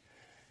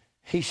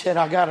 He said,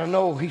 I got to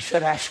know. He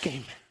said, ask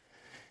him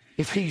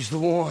if he's the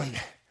one,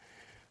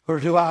 or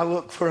do I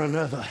look for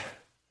another?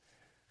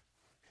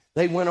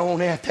 They went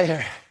on out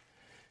there.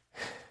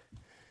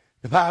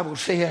 The Bible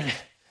said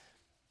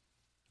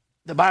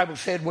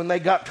when they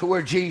got to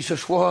where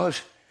Jesus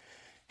was,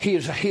 he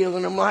is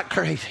healing them like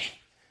crazy.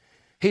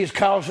 He is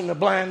causing the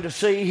blind to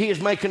see. He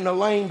is making the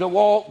lame to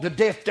walk, the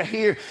deaf to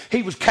hear.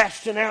 He was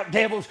casting out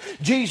devils.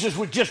 Jesus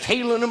was just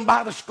healing them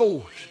by the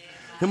scores.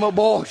 And my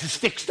boys was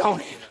fixed on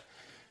him.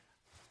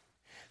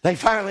 They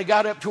finally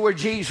got up to where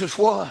Jesus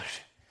was.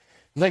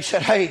 And they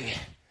said, hey,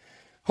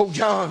 old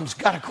John's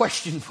got a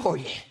question for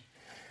you.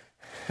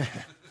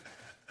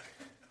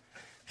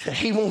 Said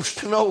he wants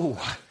to know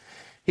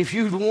if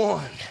you're the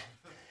one,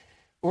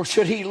 or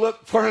should he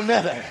look for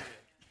another?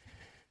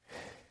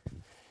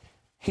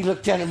 He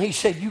looked at him. He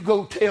said, you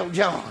go tell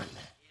John.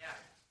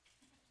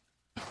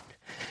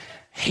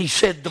 He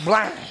said, the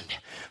blind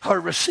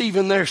are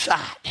receiving their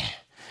sight.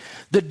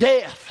 The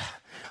deaf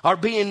are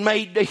being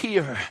made to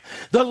hear.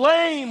 The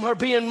lame are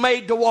being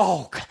made to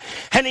walk.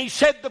 And he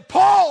said, the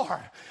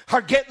poor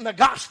are getting the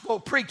gospel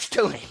preached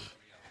to him.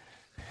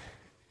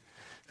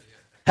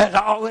 That's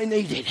all they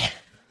needed.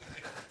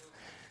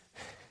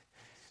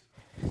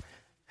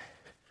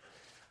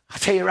 I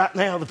tell you right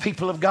now, the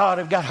people of God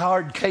have got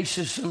hard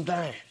cases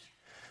sometimes.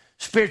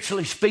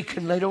 Spiritually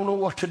speaking, they don't know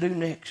what to do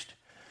next.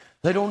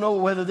 They don't know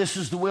whether this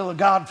is the will of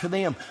God for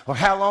them or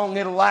how long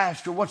it'll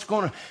last or what's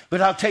going to. But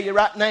I'll tell you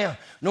right now,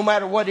 no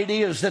matter what it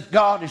is that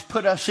God has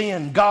put us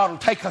in, God will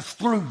take us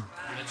through.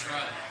 That's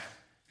right.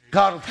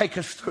 God will take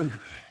us through.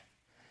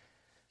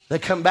 They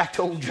come back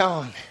to old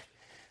John.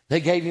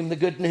 They gave him the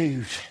good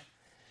news.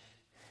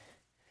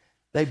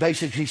 They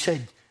basically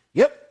said,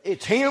 yep,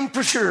 it's him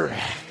for sure.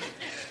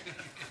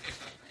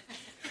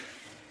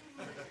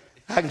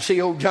 I can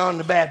see old John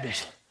the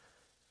Baptist.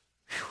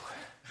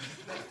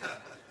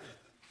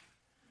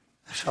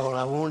 That's all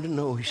I wanted to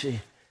know. He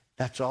said,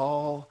 that's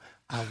all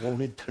I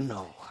wanted to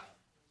know.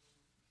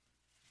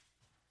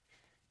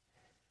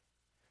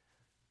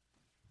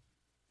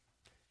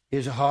 It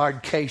was a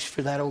hard case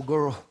for that old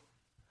girl.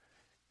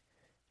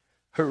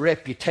 Her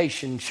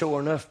reputation, sure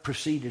enough,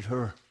 preceded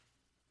her.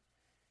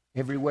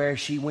 Everywhere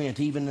she went,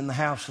 even in the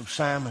house of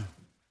Simon,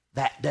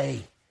 that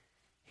day,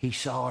 he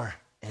saw her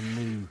and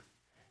knew.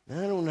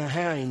 Now, I don't know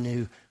how he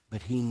knew,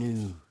 but he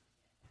knew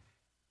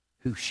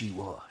who she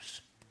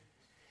was.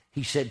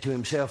 He said to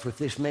himself, if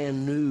this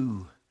man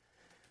knew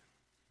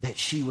that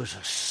she was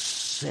a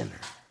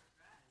sinner,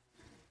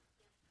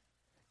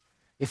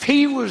 if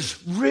he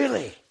was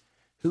really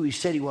who he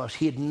said he was,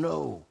 he'd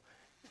know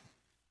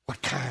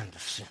what kind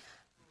of sinner.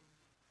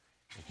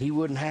 He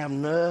wouldn't have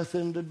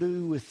nothing to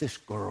do with this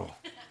girl.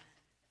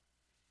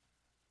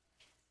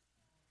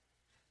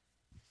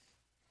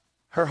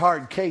 Her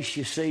hard case,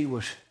 you see,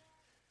 was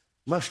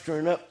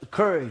mustering up the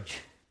courage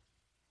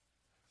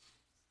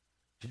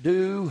to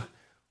do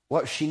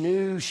what she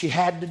knew she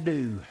had to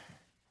do.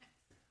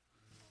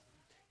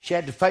 She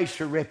had to face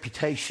her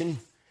reputation.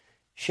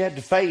 She had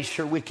to face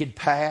her wicked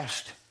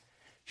past.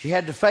 She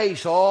had to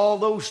face all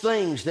those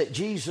things that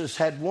Jesus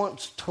had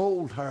once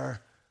told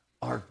her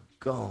are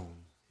gone.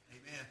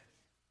 Amen.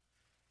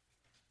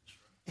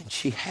 And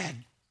she had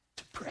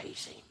to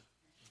praise him.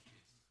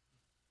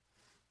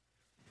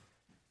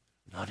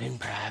 Not in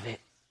private.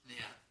 Yeah.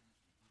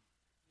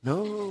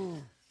 No.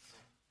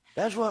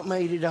 That's what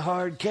made it a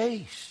hard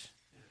case.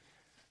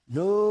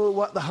 No,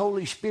 what the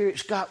Holy Spirit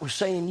Scott was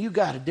saying you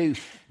got to do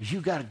is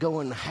you got to go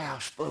in the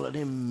house full of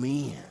them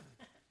men.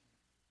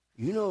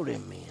 You know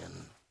them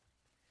men.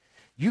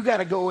 You got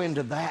to go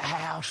into that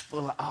house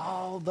full of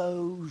all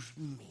those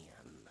men.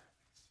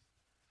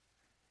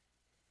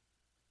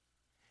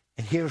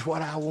 And here's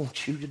what I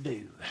want you to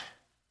do.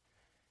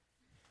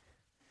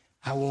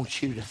 I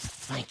want you to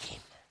thank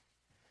him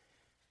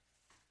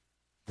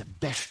the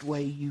best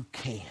way you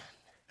can.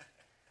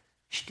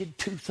 She did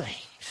two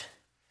things.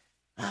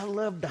 I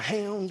love to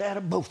hound out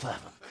of both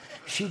of them.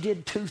 She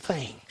did two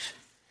things.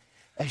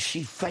 As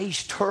she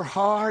faced her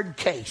hard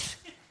case,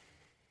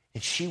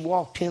 and she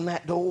walked in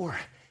that door,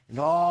 and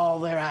all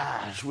their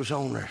eyes was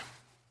on her.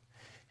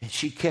 And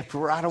she kept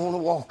right on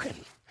walking.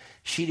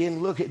 She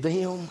didn't look at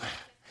them.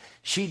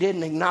 She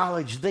didn't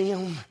acknowledge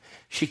them.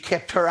 She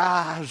kept her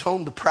eyes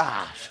on the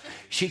prize.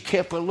 She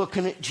kept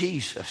looking at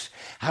Jesus.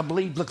 I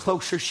believe the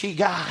closer she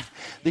got,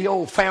 the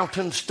old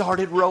fountain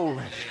started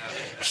rolling.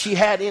 She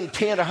had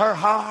intent of her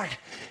heart,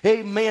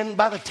 amen,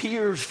 by the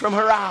tears from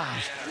her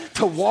eyes,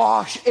 to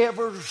wash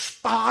every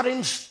spot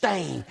and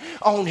stain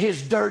on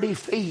his dirty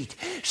feet.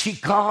 She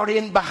got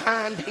in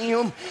behind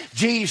him.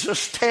 Jesus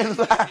standing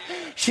there.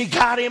 She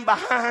got in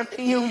behind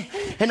him,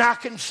 and I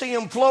can see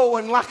him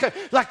flowing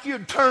like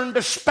you'd turned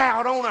the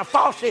spout on a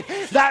faucet.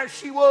 There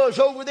she was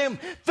over them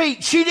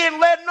feet. She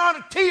didn't let not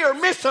a tear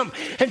miss them,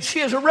 and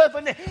she is a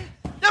rubbing. The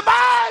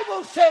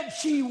Bible said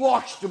she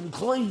washed them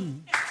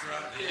clean. That's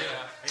right. Yeah.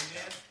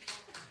 Amen.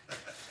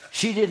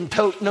 She didn't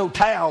tote no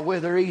towel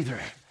with her either.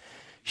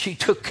 She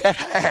took that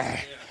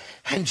hair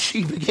and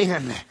she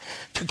began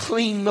to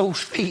clean those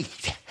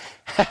feet.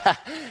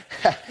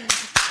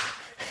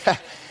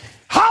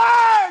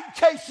 Hard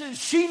cases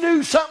she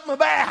knew something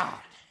about.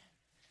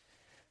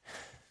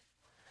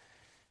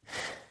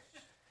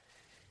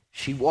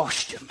 She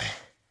washed them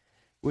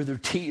with her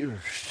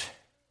tears.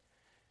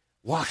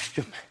 Washed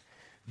them,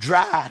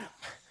 dried them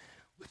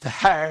with the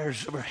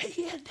hairs of her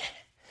head.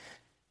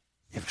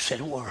 Never said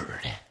a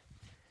word.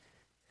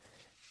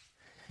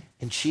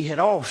 And she had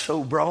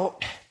also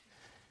brought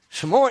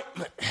some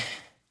ointment.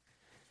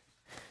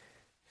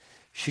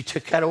 She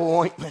took that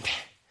ointment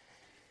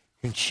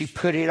and she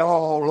put it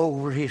all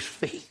over his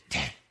feet.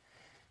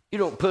 You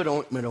don't put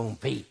ointment on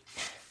feet.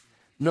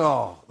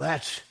 No,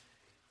 that's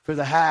for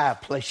the high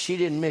place. She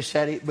didn't miss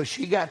that, but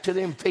she got to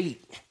them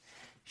feet.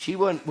 She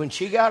wasn't, when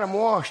she got them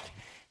washed,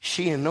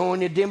 she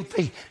anointed them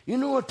feet. You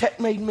know what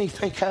that made me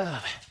think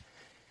of?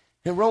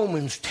 In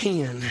Romans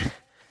 10,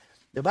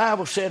 the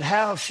Bible said,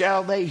 how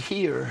shall they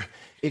hear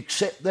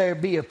except there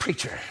be a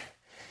preacher?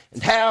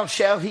 And how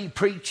shall he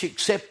preach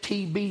except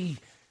he be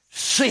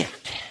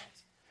sent?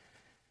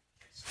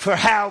 For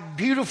how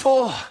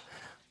beautiful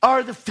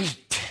are the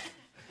feet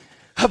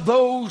of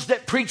those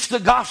that preach the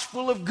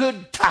gospel of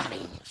good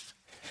tidings.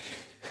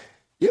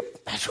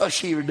 Yep, that's what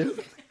she was doing.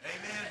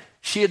 Amen.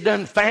 She had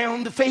done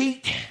found the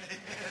feet.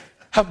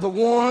 of the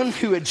one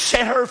who had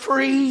set her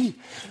free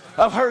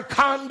of her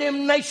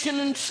condemnation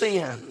and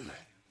sin.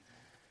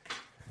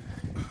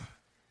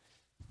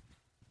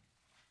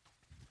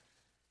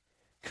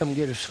 Come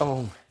get us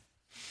home.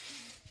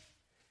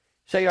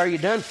 Say, are you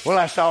done? Well,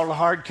 that's all the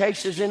hard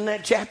cases in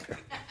that chapter.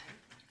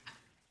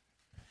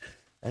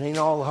 That ain't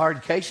all the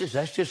hard cases.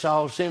 That's just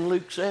all that's in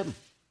Luke 7.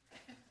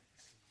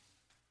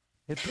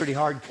 They're pretty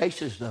hard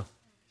cases, though.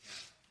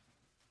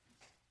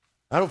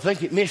 I don't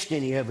think it missed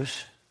any of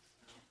us.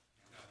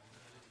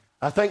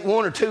 I think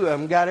one or two of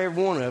them got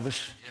every one of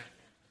us.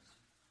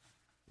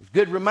 It's a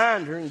good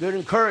reminder and good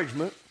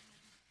encouragement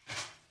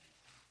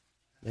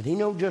that He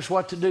knows just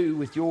what to do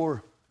with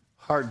your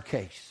hard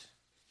case.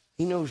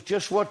 He knows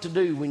just what to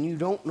do when you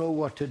don't know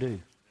what to do,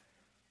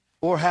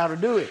 or how to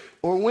do it,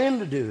 or when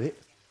to do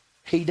it.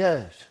 He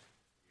does.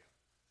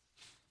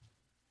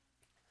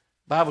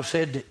 The Bible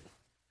said that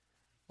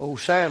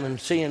old Simon,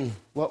 seeing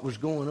what was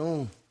going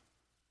on,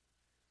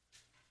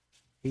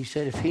 he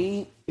said if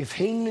he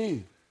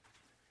knew,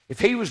 if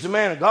he was the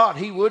man of God,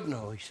 he would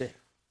know, he said,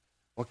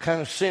 what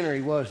kind of sinner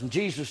he was. And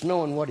Jesus,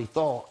 knowing what he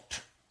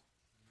thought.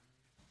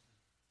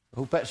 I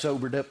hope that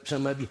sobered up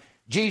some of you.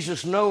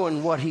 Jesus,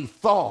 knowing what he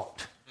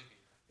thought.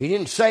 He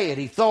didn't say it,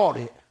 he thought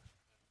it.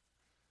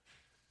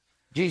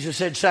 Jesus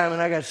said, Simon,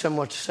 I got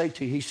something to say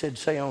to you. He said,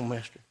 say on,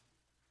 master.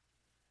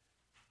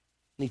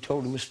 And he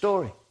told him a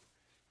story.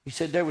 He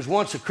said, there was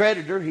once a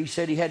creditor. He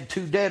said he had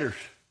two debtors.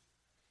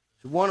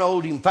 So one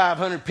owed him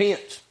 500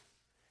 pence.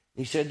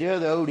 He said the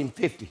other owed him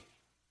 50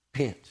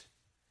 pence.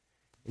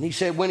 And he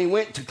said when he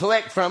went to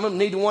collect from them,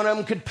 neither one of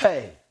them could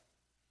pay.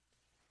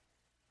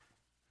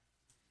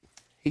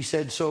 He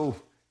said so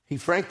he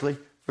frankly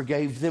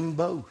forgave them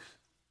both.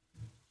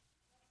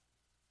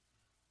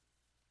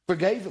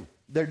 Forgave them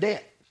their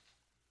debt.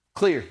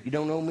 Clear, you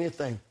don't owe me a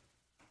thing.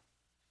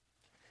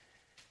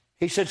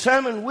 He said,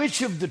 Simon,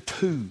 which of the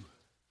two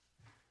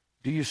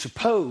do you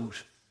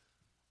suppose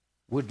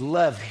would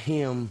love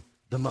him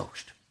the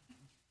most?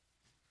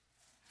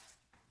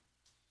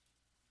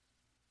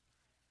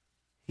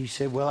 He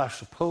said, well, I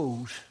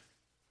suppose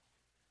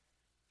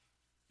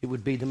it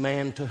would be the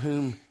man to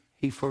whom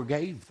he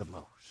forgave the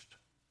most.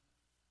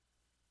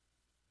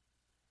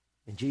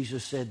 And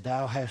Jesus said,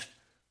 thou hast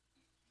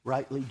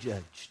rightly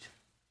judged.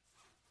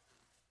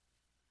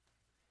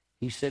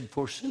 He said,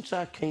 for since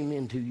I came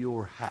into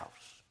your house,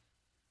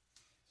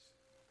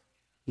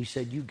 he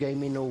said, you gave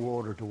me no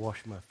water to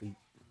wash my feet.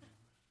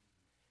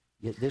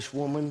 Yet this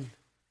woman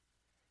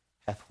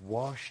hath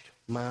washed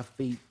my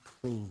feet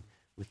clean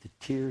with the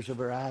tears of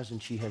her eyes,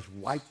 and she has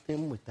wiped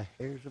them with the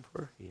hairs of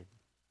her head.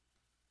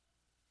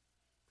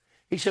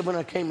 He said, when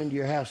I came into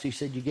your house, he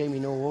said, you gave me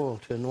no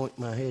oil to anoint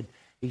my head.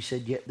 He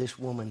said, yet this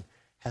woman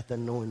hath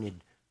anointed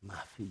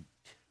my feet.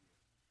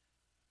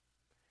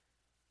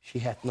 She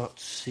hath not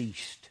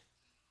ceased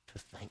to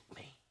thank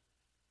me.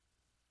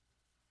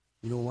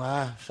 You know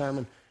why,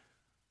 Simon?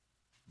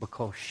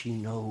 Because she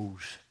knows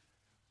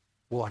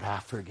what I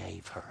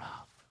forgave her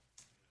of.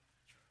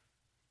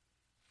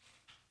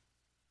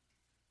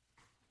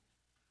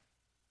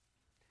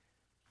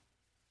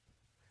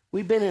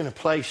 We've been in a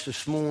place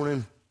this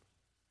morning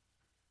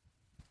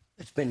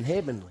that's been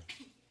heavenly.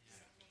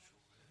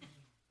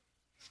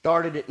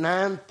 Started at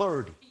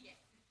 9:30.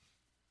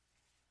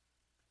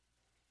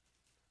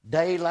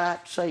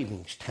 Daylight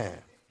savings time.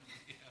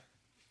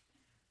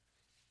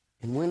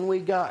 And when we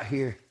got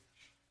here,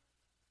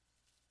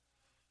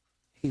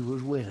 he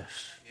was with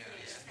us.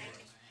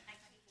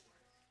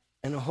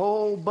 And a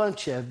whole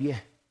bunch of you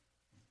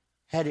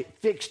had it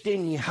fixed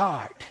in your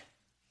heart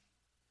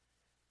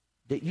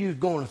that you're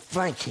going to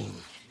thank him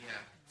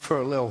for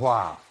a little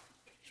while.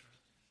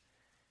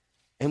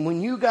 And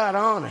when you got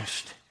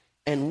honest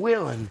and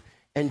willing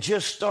and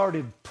just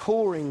started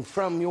pouring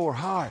from your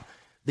heart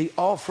the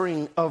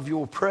offering of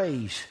your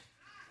praise,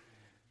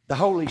 the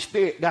Holy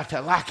Spirit got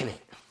to liking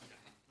it.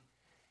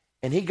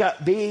 And he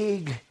got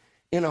big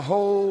in a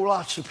whole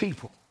lots of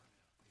people.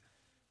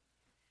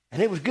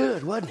 And it was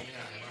good, wasn't it?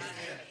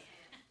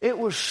 It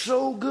was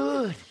so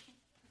good.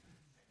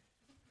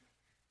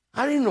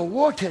 I didn't know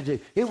what to do.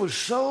 It was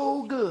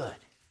so good.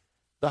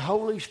 The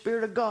Holy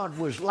Spirit of God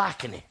was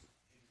liking it.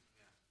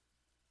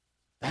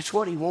 That's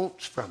what he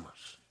wants from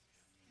us.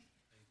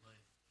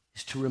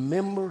 Is to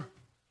remember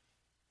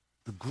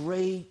the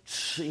great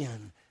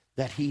sin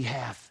that he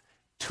hath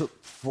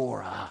took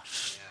for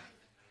us.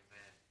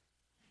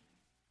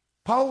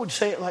 Paul would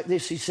say it like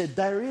this. He said,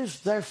 there is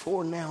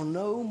therefore now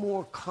no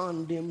more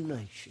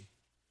condemnation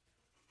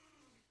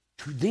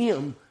to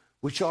them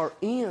which are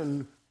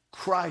in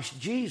Christ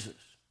Jesus,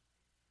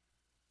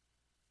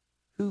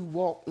 who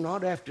walk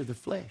not after the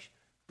flesh,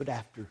 but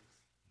after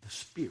the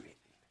Spirit.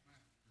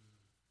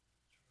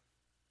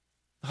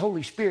 The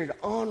Holy Spirit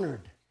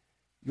honored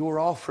your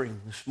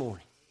offering this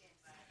morning.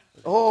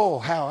 Oh,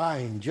 how I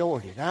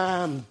enjoyed it.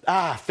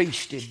 I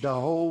feasted the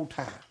whole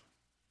time.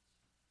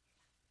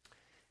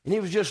 And it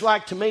was just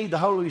like to me, the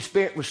Holy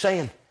Spirit was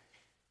saying,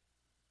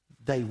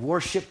 they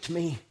worshiped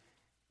me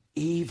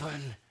even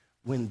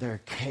when their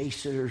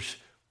cases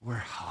were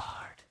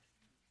hard.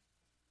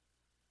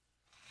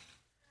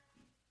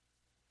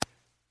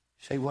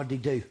 Say, what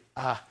did he do?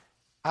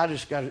 I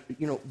just got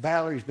to,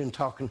 Valerie's been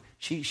talking.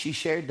 She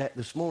shared that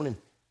this morning.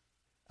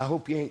 I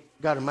hope you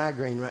ain't got a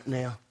migraine right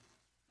now.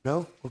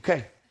 No?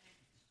 Okay.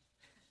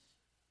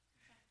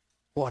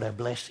 What a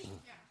blessing.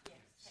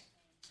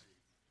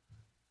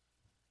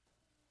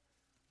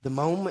 The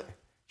moment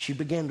she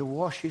began to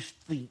wash his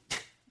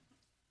feet,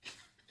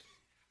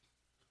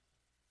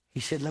 he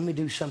said, let me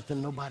do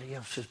something nobody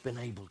else has been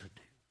able to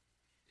do.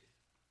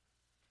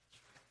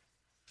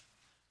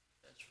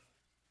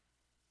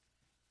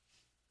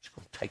 It's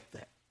going to take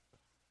that.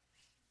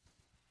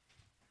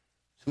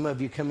 Some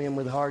of you come in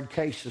with a hard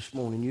case this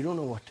morning. You don't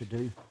know what to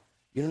do.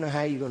 You don't know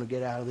how you're going to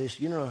get out of this.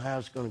 You don't know how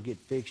it's going to get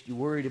fixed. You're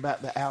worried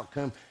about the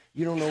outcome.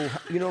 You don't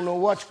know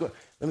what's going.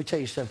 Let me tell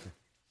you something.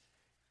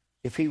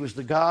 If he was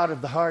the God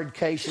of the hard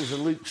cases of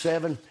Luke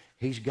 7,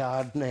 he's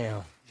God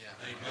now.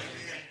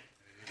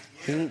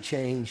 He ain't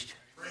changed.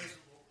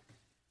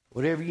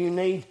 Whatever you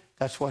need,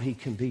 that's what he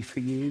can be for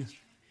you.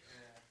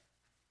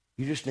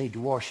 You just need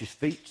to wash his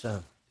feet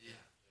some.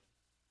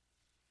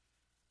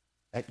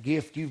 That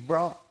gift you've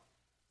brought,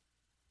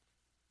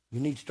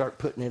 you need to start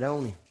putting it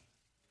on him.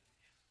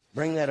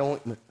 Bring that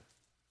ointment.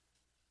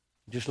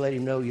 Just let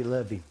him know you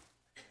love him.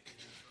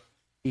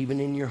 Even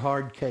in your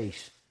hard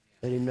case,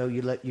 let him know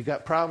you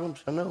got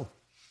problems. I know.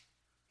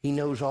 He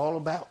knows all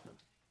about them.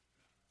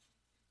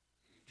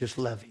 Just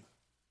love him.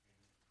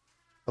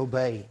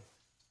 Obey him.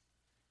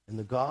 And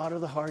the God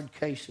of the hard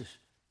cases,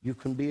 you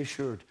can be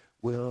assured,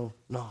 will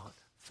not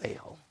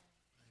fail.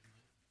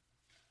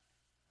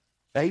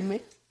 Amen.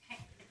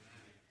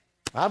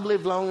 I've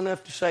lived long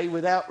enough to say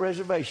without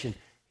reservation,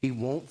 he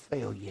won't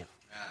fail you.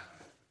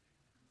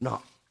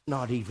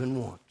 Not even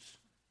once.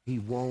 He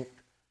won't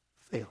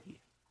fail you.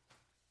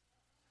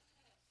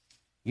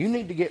 You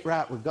need to get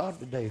right with God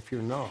today if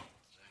you're not.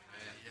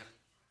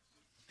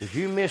 Because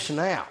you're missing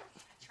out.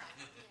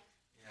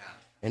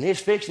 And it's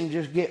fixing to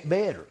just get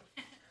better.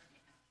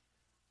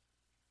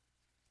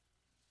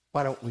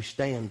 Why don't we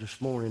stand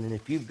this morning? And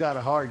if you've got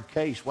a hard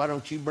case, why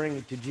don't you bring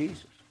it to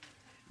Jesus?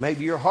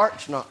 Maybe your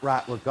heart's not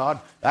right with God.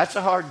 That's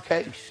a hard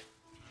case.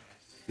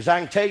 Because I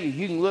can tell you,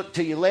 you can look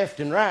to your left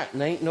and right,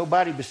 and there ain't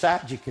nobody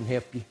beside you can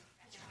help you.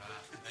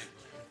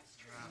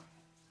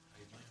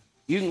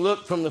 You can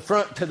look from the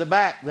front to the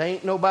back. There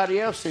ain't nobody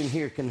else in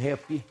here can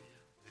help you.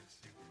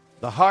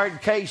 The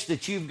hard case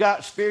that you've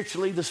got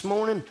spiritually this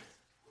morning,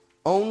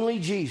 only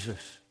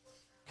Jesus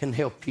can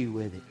help you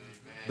with it.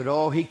 But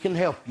oh, he can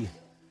help you.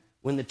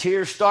 When the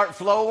tears start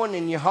flowing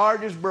and your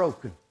heart is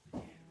broken,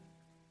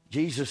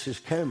 Jesus is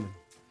coming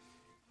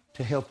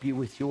to help you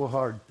with your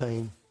hard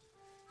pain.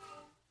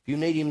 If you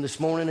need him this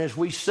morning as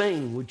we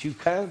sing, would you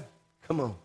come? Come on.